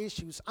about my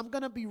issues. I'm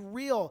going to be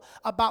real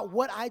about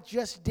what I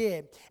just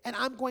did. And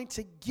I'm going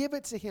to give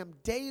it to him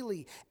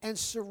daily and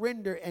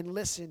surrender and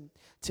listen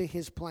to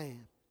his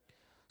plan.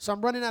 So I'm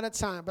running out of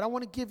time, but I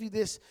want to give you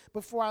this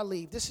before I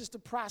leave. This is the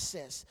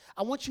process.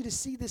 I want you to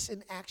see this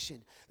in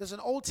action. There's an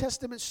Old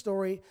Testament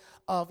story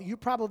of, you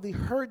probably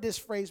heard this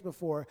phrase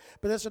before,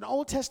 but there's an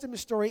Old Testament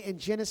story in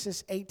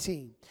Genesis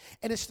 18.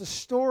 And it's the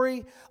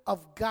story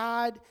of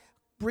God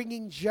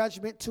bringing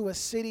judgment to a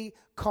city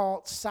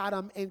called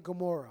Sodom and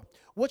Gomorrah.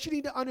 What you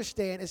need to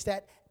understand is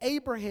that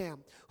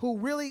Abraham, who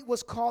really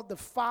was called the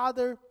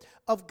father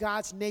of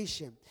God's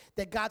nation,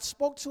 that God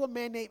spoke to a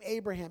man named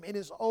Abraham in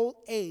his old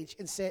age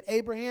and said,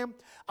 Abraham,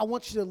 I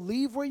want you to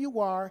leave where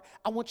you are.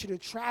 I want you to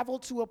travel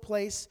to a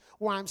place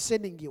where I'm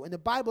sending you. And the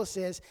Bible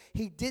says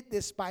he did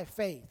this by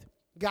faith.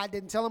 God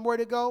didn't tell him where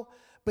to go,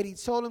 but he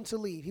told him to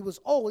leave. He was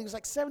old. He was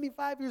like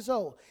 75 years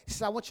old. He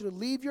said, I want you to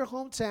leave your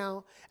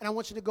hometown, and I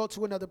want you to go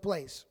to another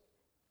place.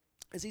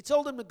 As he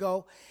told him to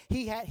go,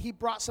 he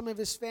brought some of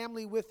his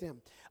family with him,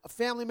 a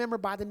family member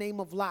by the name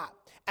of Lot.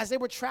 As they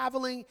were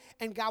traveling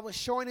and God was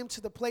showing him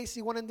to the place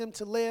he wanted them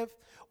to live,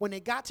 when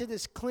they got to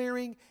this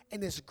clearing in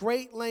this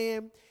great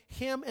land,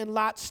 him and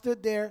Lot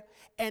stood there,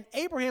 and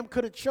Abraham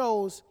could have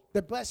chose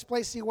the best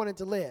place he wanted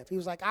to live. He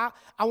was like, I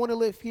want to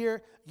live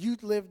here, you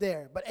live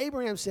there. But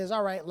Abraham says,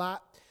 all right,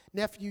 Lot,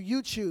 nephew,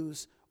 you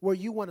choose where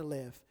you want to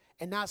live.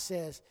 And Lot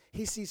says,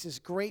 he sees this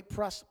great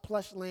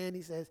plush land.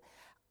 He says,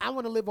 I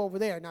want to live over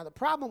there. Now, the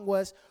problem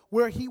was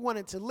where he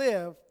wanted to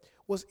live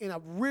was in a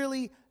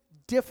really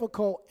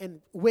difficult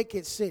and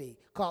wicked city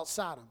called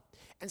Sodom.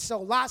 And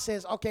so Lot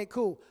says, okay,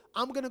 cool.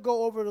 I'm going to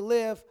go over to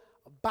live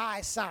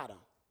by Sodom.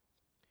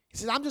 He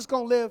says, I'm just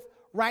going to live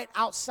right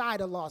outside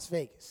of Las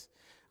Vegas.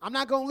 I'm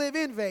not going to live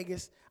in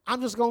Vegas.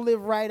 I'm just going to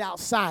live right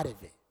outside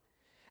of it.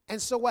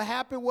 And so what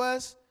happened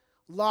was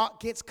Lot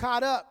gets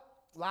caught up.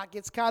 Lot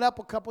gets caught up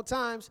a couple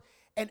times.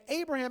 And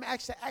Abraham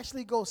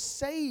actually goes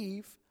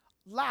save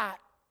Lot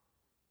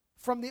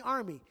from the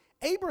army.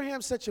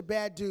 Abraham's such a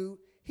bad dude.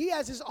 He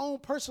has his own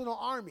personal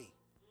army.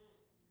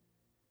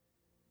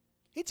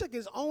 He took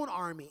his own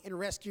army and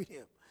rescued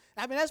him.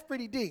 I mean, that's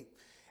pretty deep.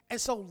 And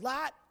so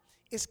Lot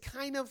is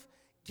kind of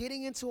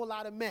getting into a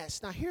lot of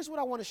mess. Now, here's what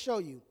I want to show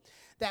you.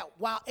 That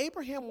while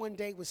Abraham one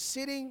day was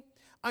sitting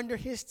under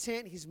his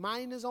tent, he's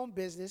minding his own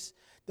business,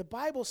 the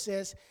Bible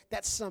says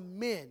that some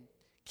men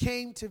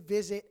came to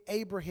visit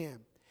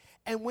Abraham.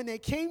 And when they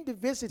came to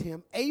visit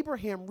him,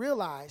 Abraham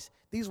realized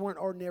these weren't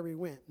ordinary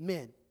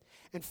men.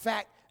 In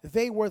fact,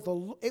 it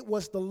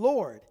was the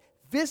Lord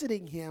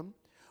visiting him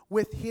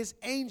with his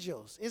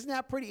angels. Isn't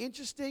that pretty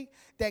interesting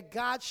that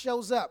God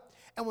shows up?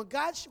 And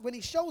when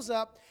he shows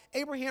up,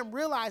 Abraham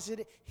realizes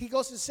it. He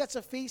goes and sets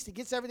a feast. He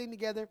gets everything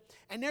together,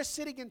 and they're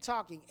sitting and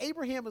talking.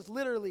 Abraham is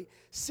literally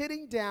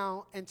sitting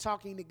down and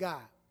talking to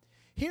God.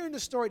 Here in the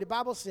story, the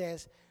Bible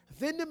says,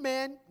 then the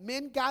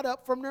men got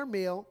up from their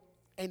meal,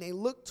 and they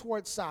looked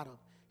towards Sodom.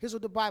 Here's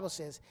what the Bible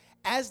says.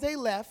 As they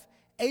left,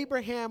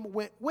 Abraham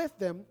went with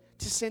them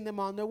to send them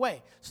on their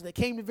way. So they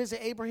came to visit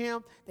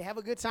Abraham. They have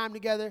a good time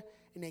together,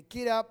 and they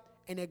get up,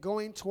 and they're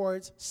going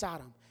towards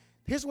Sodom.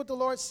 Here's what the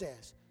Lord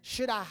says.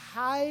 Should I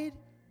hide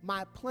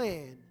my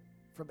plan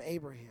from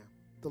Abraham?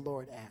 The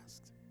Lord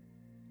asked.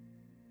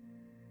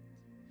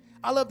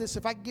 I love this.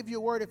 If I can give you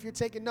a word, if you're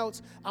taking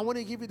notes, I want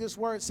to give you this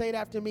word. Say it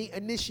after me.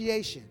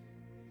 Initiation.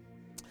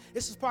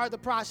 This is part of the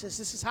process.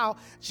 This is how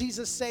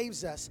Jesus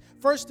saves us.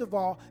 First of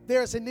all,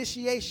 there's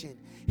initiation.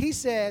 He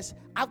says,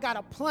 I've got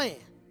a plan.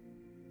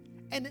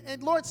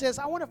 And Lord says,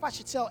 I wonder if I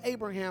should tell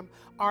Abraham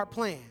our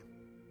plan.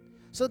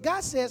 So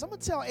God says, I'm going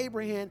to tell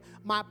Abraham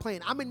my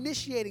plan. I'm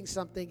initiating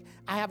something.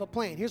 I have a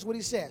plan. Here's what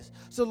he says.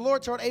 So the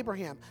Lord told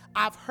Abraham,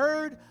 I've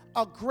heard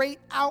a great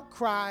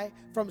outcry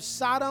from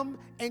Sodom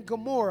and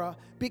Gomorrah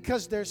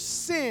because their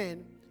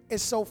sin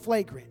is so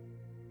flagrant.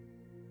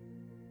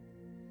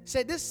 He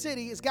said, this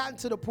city has gotten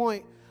to the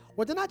point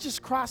where they're not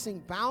just crossing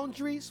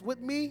boundaries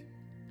with me,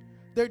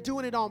 they're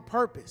doing it on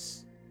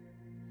purpose.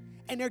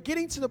 And they're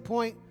getting to the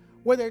point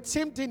where they're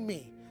tempting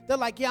me. They're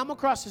like, yeah, I'm going to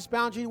cross this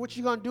boundary. What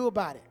you going to do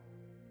about it?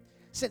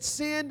 Said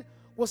sin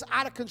was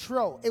out of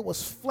control. It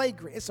was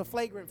flagrant. It's a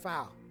flagrant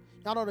foul.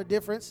 Y'all know the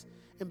difference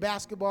in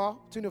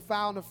basketball between a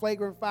foul and a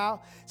flagrant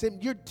foul? Said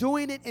you're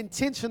doing it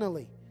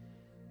intentionally.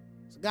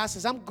 So God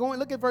says, I'm going,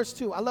 look at verse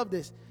 2. I love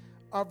this.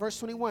 Verse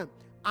 21.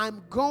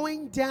 I'm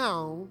going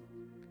down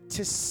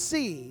to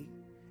see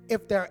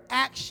if their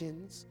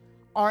actions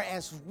are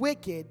as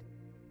wicked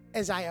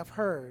as I have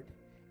heard.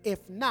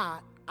 If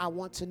not, I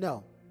want to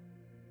know.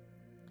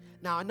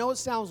 Now, I know it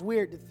sounds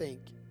weird to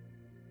think,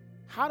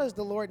 how does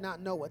the Lord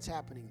not know what's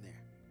happening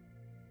there?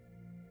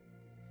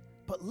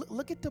 But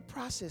look at the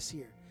process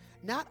here.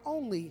 Not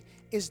only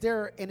is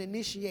there an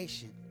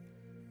initiation,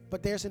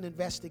 but there's an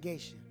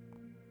investigation.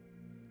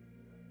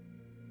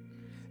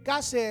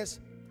 God says,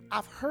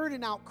 I've heard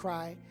an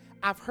outcry.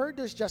 I've heard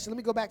this, Justin. Let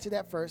me go back to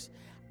that first.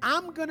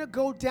 I'm going to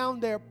go down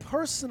there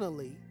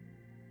personally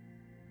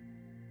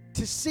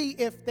to see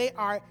if they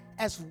are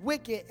as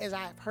wicked as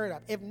I've heard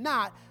of. If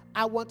not,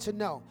 I want to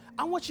know.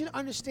 I want you to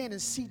understand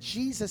and see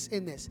Jesus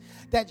in this.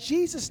 That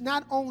Jesus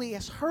not only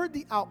has heard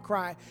the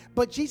outcry,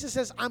 but Jesus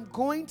says, I'm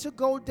going to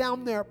go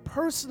down there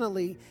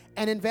personally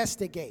and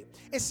investigate.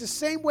 It's the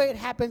same way it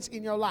happens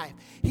in your life.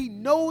 He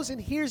knows and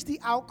hears the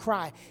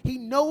outcry. He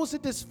knows the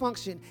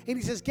dysfunction. And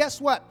he says,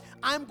 guess what?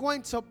 I'm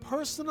going to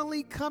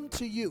personally come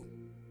to you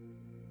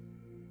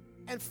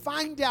and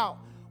find out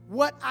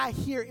what I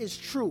hear is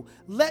true.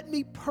 Let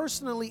me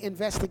personally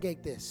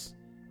investigate this.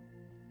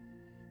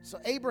 So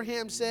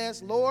Abraham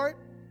says, Lord,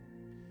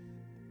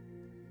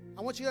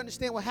 I want you to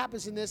understand what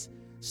happens in this.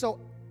 So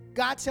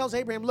God tells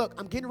Abraham, look,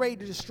 I'm getting ready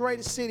to destroy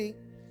the city.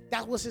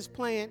 That was his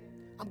plan.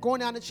 I'm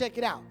going down to check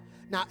it out.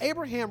 Now,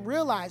 Abraham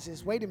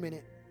realizes, wait a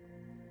minute.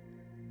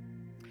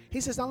 He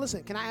says, now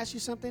listen, can I ask you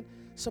something?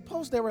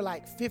 Suppose there were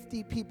like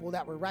 50 people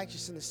that were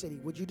righteous in the city.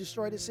 Would you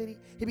destroy the city?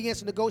 He begins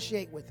to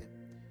negotiate with him.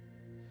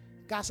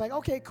 God's like,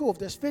 okay, cool. If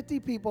there's 50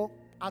 people,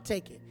 I'll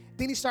take it.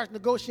 Then he starts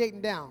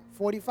negotiating down.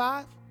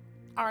 45?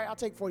 All right, I'll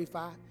take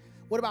 45.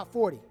 What about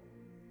 40?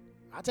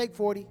 I'll take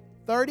 40.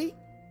 30?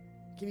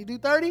 Can you do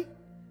 30?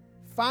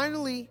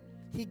 Finally,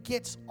 he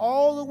gets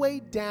all the way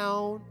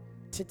down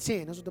to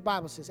 10. That's what the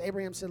Bible says.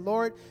 Abraham said,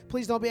 Lord,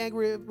 please don't be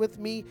angry with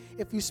me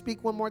if you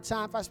speak one more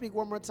time. If I speak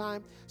one more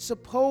time,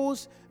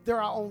 suppose there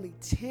are only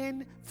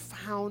 10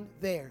 found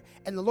there.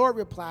 And the Lord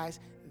replies,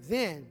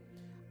 then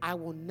I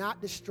will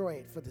not destroy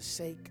it for the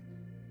sake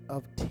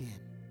of 10.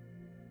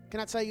 Can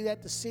I tell you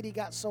that the city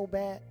got so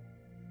bad?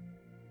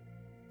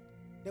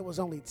 There was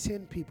only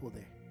 10 people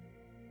there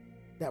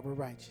that were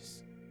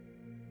righteous.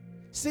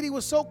 City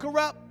was so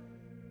corrupt,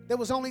 there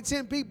was only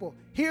 10 people.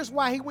 Here's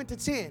why he went to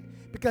 10.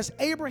 Because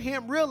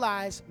Abraham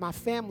realized my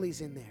family's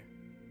in there.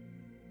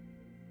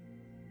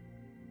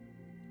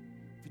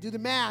 If you do the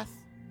math,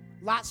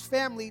 Lot's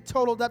family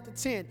totaled up to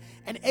 10.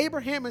 And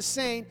Abraham is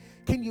saying,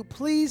 can you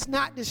please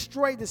not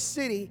destroy the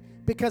city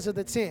because of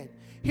the 10?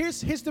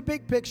 Here's the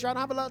big picture. I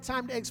don't have a lot of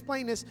time to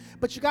explain this,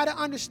 but you got to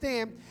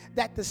understand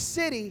that the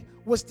city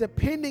was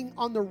depending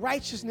on the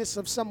righteousness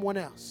of someone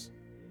else.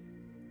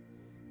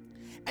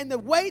 And the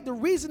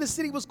reason the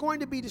city was going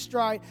to be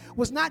destroyed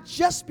was not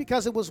just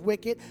because it was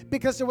wicked,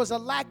 because there was a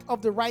lack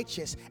of the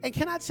righteous. And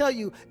can I tell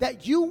you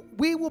that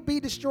we will be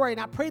destroyed, and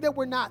I pray that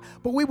we're not,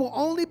 but we will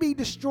only be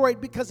destroyed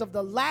because of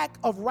the lack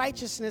of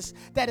righteousness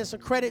that is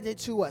accredited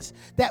to us.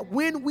 That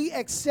when we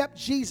accept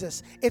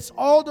Jesus, it's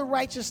all the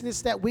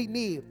righteousness that we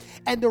need.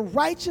 And the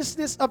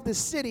righteousness of the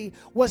city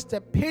was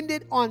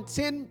dependent on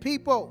 10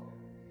 people.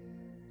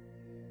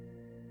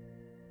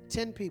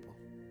 10 people.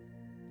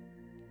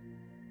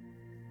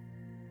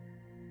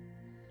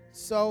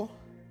 So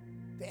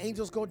the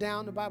angels go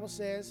down, the Bible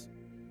says.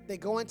 They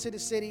go into the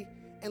city.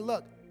 And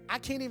look, I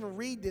can't even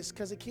read this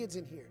because the kid's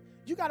in here.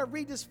 You got to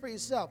read this for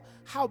yourself.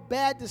 How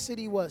bad the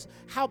city was.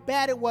 How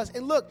bad it was.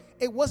 And look,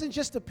 it wasn't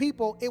just the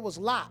people. It was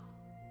Lot.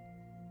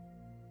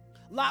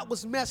 Lot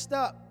was messed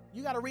up.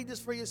 You got to read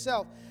this for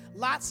yourself.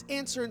 Lot's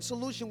answer and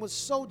solution was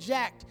so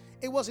jacked,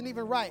 it wasn't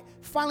even right.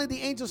 Finally,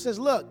 the angel says,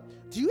 look,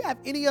 do you have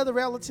any other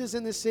relatives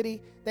in this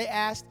city? They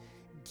asked.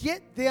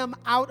 Get them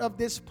out of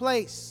this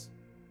place.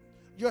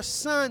 Your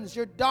sons,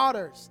 your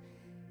daughters,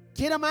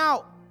 get them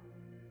out,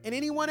 and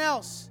anyone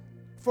else,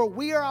 for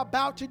we are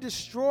about to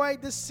destroy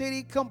the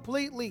city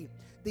completely.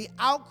 The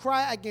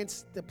outcry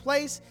against the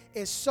place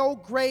is so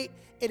great,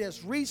 it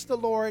has reached the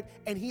Lord,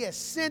 and he has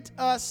sent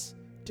us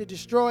to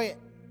destroy it.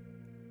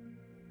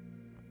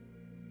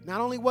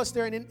 Not only was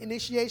there an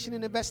initiation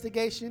and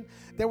investigation,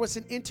 there was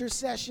an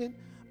intercession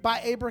by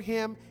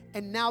Abraham,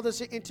 and now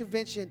there's an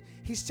intervention.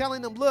 He's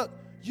telling them, look,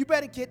 you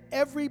better get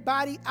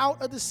everybody out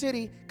of the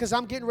city because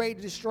I'm getting ready to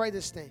destroy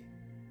this thing.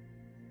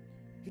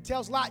 He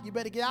tells Lot, you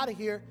better get out of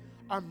here.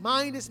 Our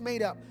mind is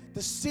made up.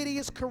 The city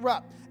is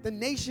corrupt. The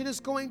nation is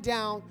going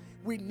down.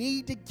 We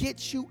need to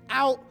get you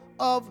out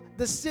of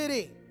the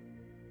city.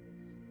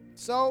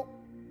 So,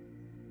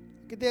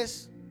 look at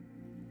this.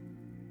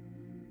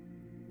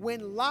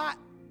 When Lot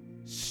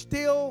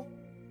still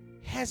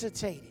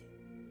hesitated,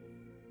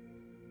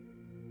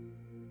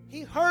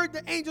 he heard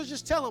the angels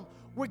just tell him,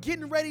 we're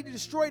getting ready to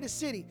destroy the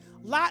city.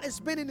 Lot has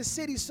been in the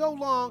city so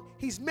long,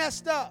 he's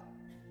messed up.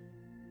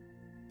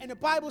 And the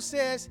Bible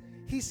says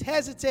he's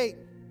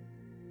hesitating.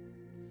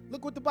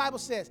 Look what the Bible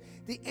says.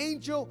 The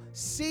angel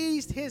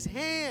seized his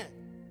hand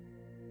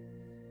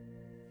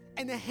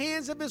and the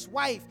hands of his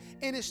wife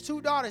and his 2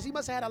 daughters. He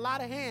must have had a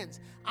lot of hands.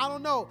 I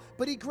don't know.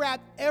 But he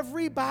grabbed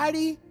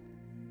everybody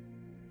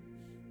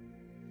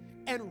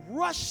and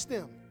rushed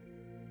them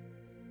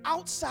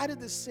outside of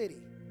the city,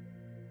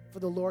 for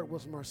the Lord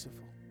was merciful.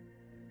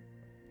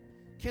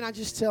 Can I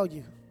just tell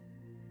you,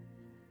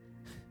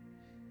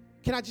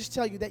 Can I just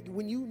tell you that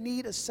when you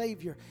need a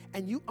Savior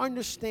and you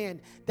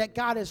understand that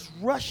God is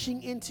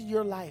rushing into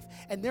your life,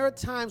 and there are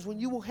times when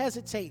you will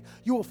hesitate,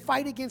 you will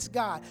fight against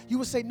God. You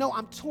will say, no,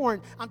 I'm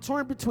torn. I'm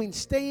torn between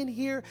staying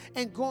here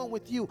and going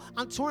with you.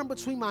 I'm torn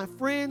between my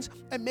friends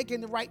and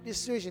making the right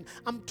decision.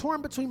 I'm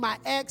torn between my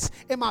ex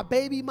and my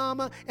baby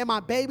mama and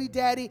my baby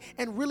daddy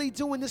and really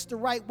doing this the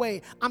right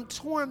way. I'm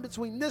torn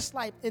between this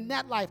life and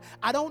that life.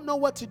 I don't know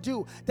what to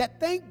do. That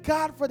thank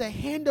God for the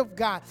hand of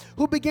God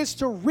who begins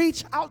to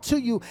reach out to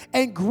you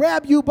and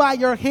grab you by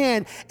your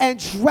hand and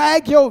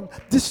drag your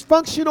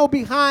dysfunctional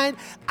behind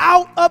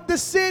out of the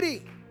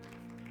city.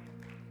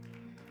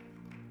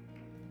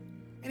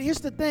 And here's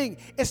the thing,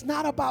 it's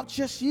not about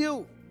just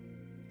you.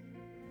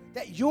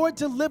 That your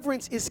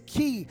deliverance is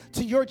key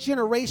to your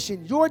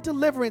generation. Your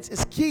deliverance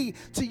is key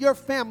to your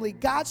family.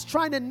 God's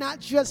trying to not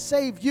just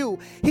save you.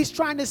 He's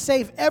trying to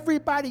save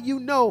everybody you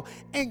know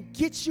and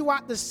get you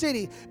out the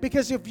city.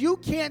 Because if you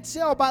can't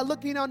tell by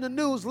looking on the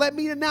news, let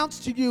me announce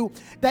to you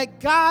that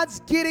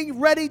God's getting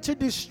ready to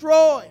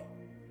destroy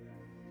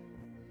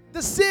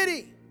the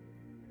city.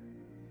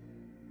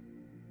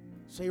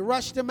 So he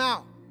rushed them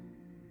out.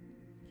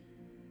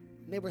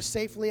 And they were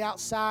safely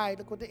outside.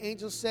 Look what the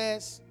angel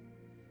says.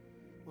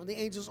 When the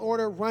angel's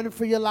order, run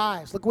for your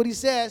lives. Look what he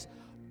says.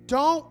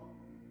 Don't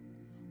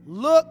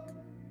look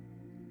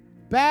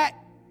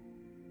back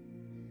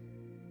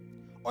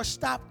or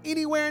stop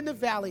anywhere in the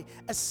valley.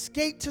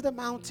 Escape to the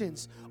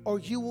mountains or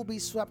you will be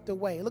swept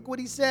away. Look what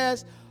he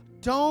says.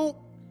 Don't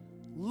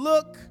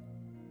look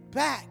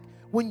back.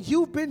 When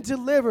you've been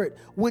delivered,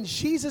 when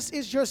Jesus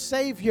is your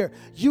Savior,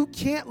 you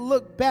can't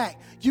look back.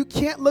 You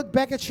can't look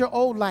back at your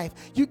old life.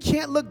 You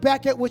can't look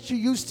back at what you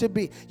used to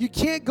be. You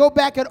can't go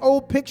back at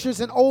old pictures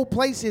and old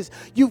places.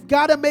 You've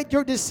got to make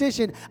your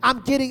decision.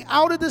 I'm getting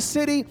out of the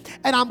city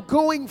and I'm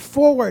going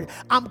forward.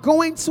 I'm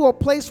going to a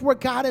place where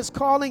God is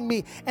calling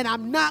me and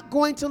I'm not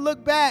going to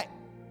look back.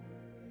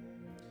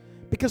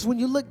 Because when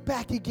you look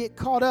back, you get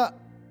caught up.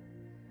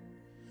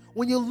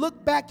 When you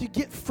look back, you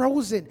get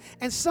frozen.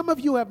 And some of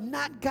you have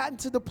not gotten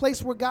to the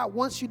place where God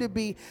wants you to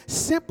be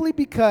simply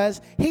because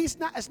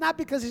it's not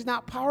because he's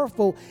not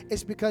powerful,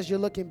 it's because you're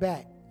looking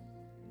back.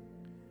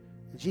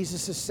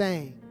 Jesus is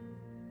saying,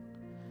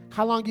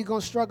 how long are you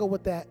going to struggle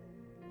with that?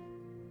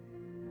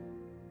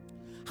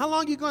 How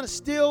long are you going to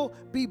still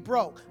be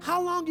broke?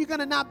 How long are you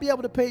going to not be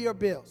able to pay your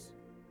bills?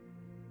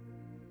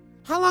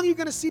 How long are you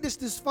going to see this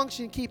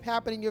dysfunction keep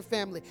happening in your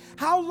family?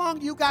 How long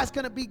are you guys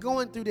going to be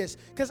going through this?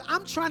 Because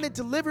I'm trying to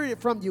deliver it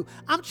from you.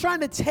 I'm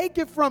trying to take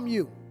it from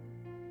you.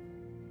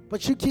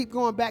 But you keep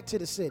going back to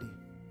the city.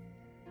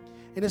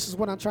 And this is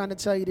what I'm trying to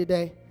tell you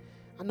today.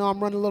 I know I'm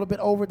running a little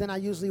bit over than I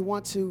usually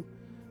want to,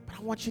 but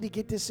I want you to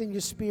get this in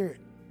your spirit.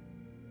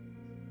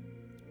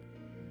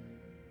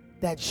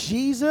 That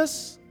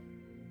Jesus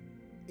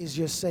is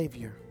your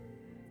Savior.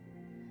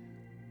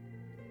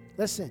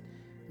 Listen.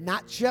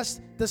 Not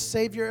just the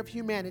Savior of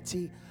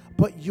humanity,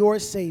 but your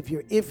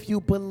Savior. If you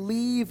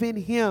believe in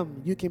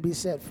him, you can be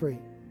set free.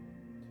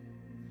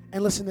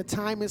 And listen, the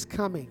time is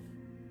coming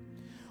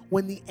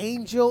when the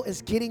angel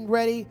is getting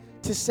ready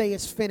to say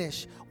it's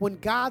finished. When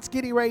God's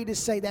getting ready to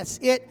say, that's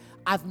it.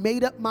 I've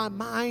made up my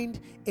mind.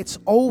 It's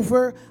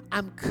over.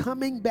 I'm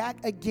coming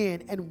back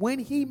again. And when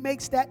he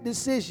makes that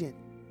decision,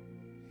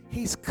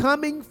 he's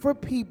coming for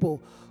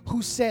people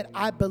who said,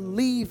 I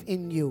believe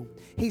in you.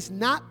 He's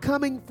not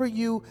coming for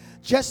you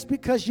just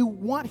because you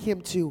want him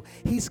to.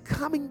 He's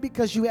coming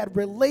because you had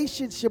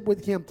relationship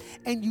with him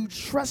and you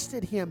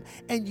trusted him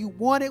and you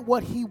wanted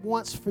what he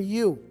wants for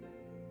you.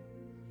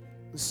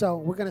 So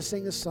we're going to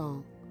sing a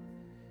song.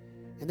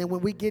 And then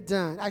when we get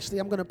done, actually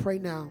I'm going to pray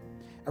now.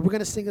 And we're going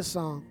to sing a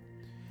song.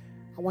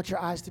 I want your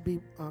eyes to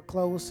be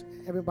closed.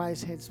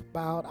 Everybody's heads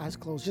bowed, eyes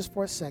closed, just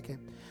for a second.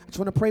 I just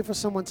want to pray for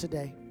someone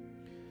today.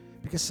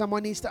 Because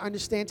someone needs to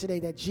understand today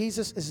that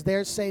Jesus is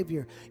their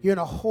Savior. You're in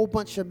a whole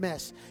bunch of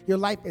mess. Your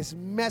life is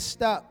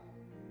messed up.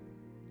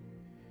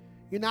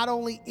 You're not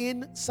only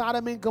in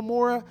Sodom and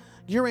Gomorrah,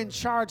 you're in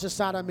charge of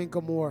Sodom and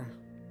Gomorrah.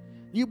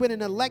 You've been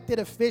an elected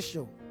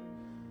official.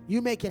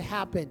 You make it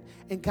happen.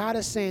 And God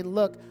is saying,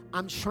 look,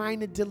 I'm trying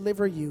to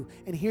deliver you.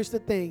 And here's the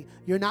thing.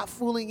 You're not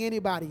fooling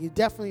anybody. You're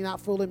definitely not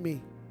fooling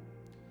me.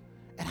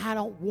 And I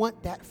don't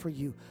want that for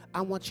you.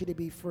 I want you to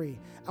be free.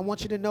 I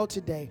want you to know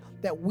today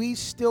that we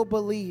still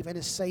believe in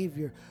a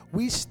Savior.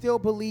 We still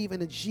believe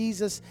in a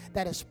Jesus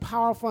that is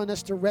powerful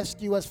enough to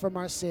rescue us from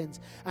our sins.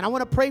 And I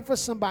want to pray for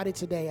somebody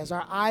today as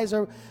our eyes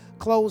are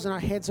closed and our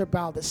heads are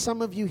bowed, that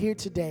some of you here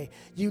today,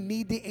 you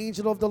need the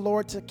angel of the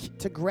Lord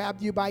to grab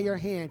you by your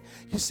hand.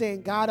 You're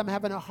saying, God, I'm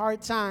having a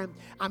hard time.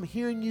 I'm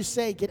hearing you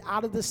say, get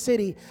out of the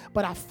city,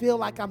 but I feel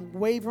like I'm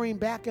wavering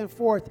back and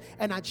forth,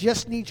 and I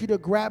just need you to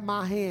grab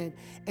my hand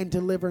and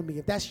deliver me.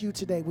 If that's you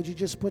today, would you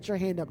just put your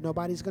hand up?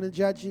 Nobody's going to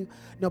judge you.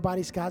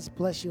 Nobody's, God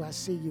bless you. I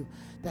see you.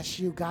 That's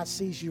you. God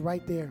sees you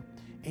right there.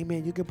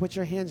 Amen. You can put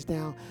your hands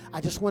down. I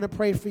just want to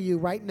pray for you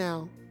right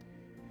now.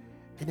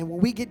 And then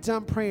when we get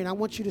done praying, I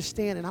want you to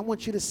stand and I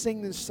want you to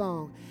sing this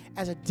song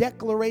as a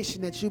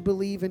declaration that you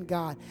believe in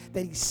God,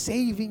 that he's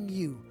saving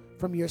you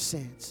from your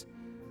sins.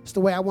 It's the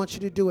way I want you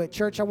to do it.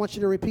 Church, I want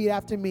you to repeat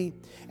after me.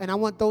 And I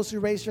want those who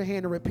raise your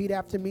hand to repeat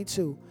after me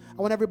too.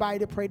 I want everybody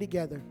to pray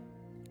together.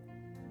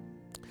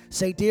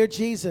 Say, dear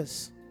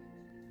Jesus,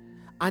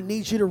 I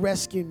need you to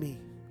rescue me.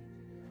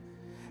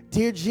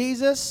 Dear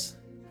Jesus,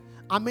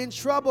 I'm in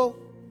trouble.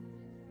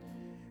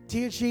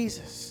 Dear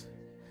Jesus,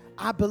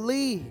 I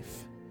believe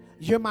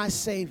you're my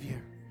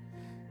Savior.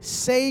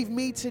 Save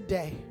me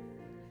today.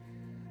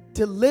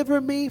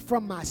 Deliver me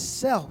from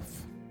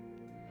myself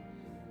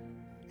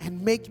and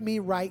make me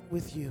right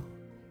with you.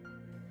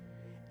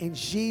 In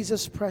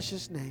Jesus'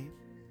 precious name,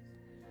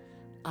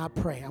 I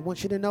pray. I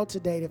want you to know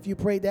today that if you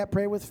prayed that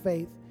prayer with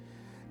faith,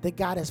 that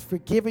God has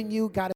forgiven you, God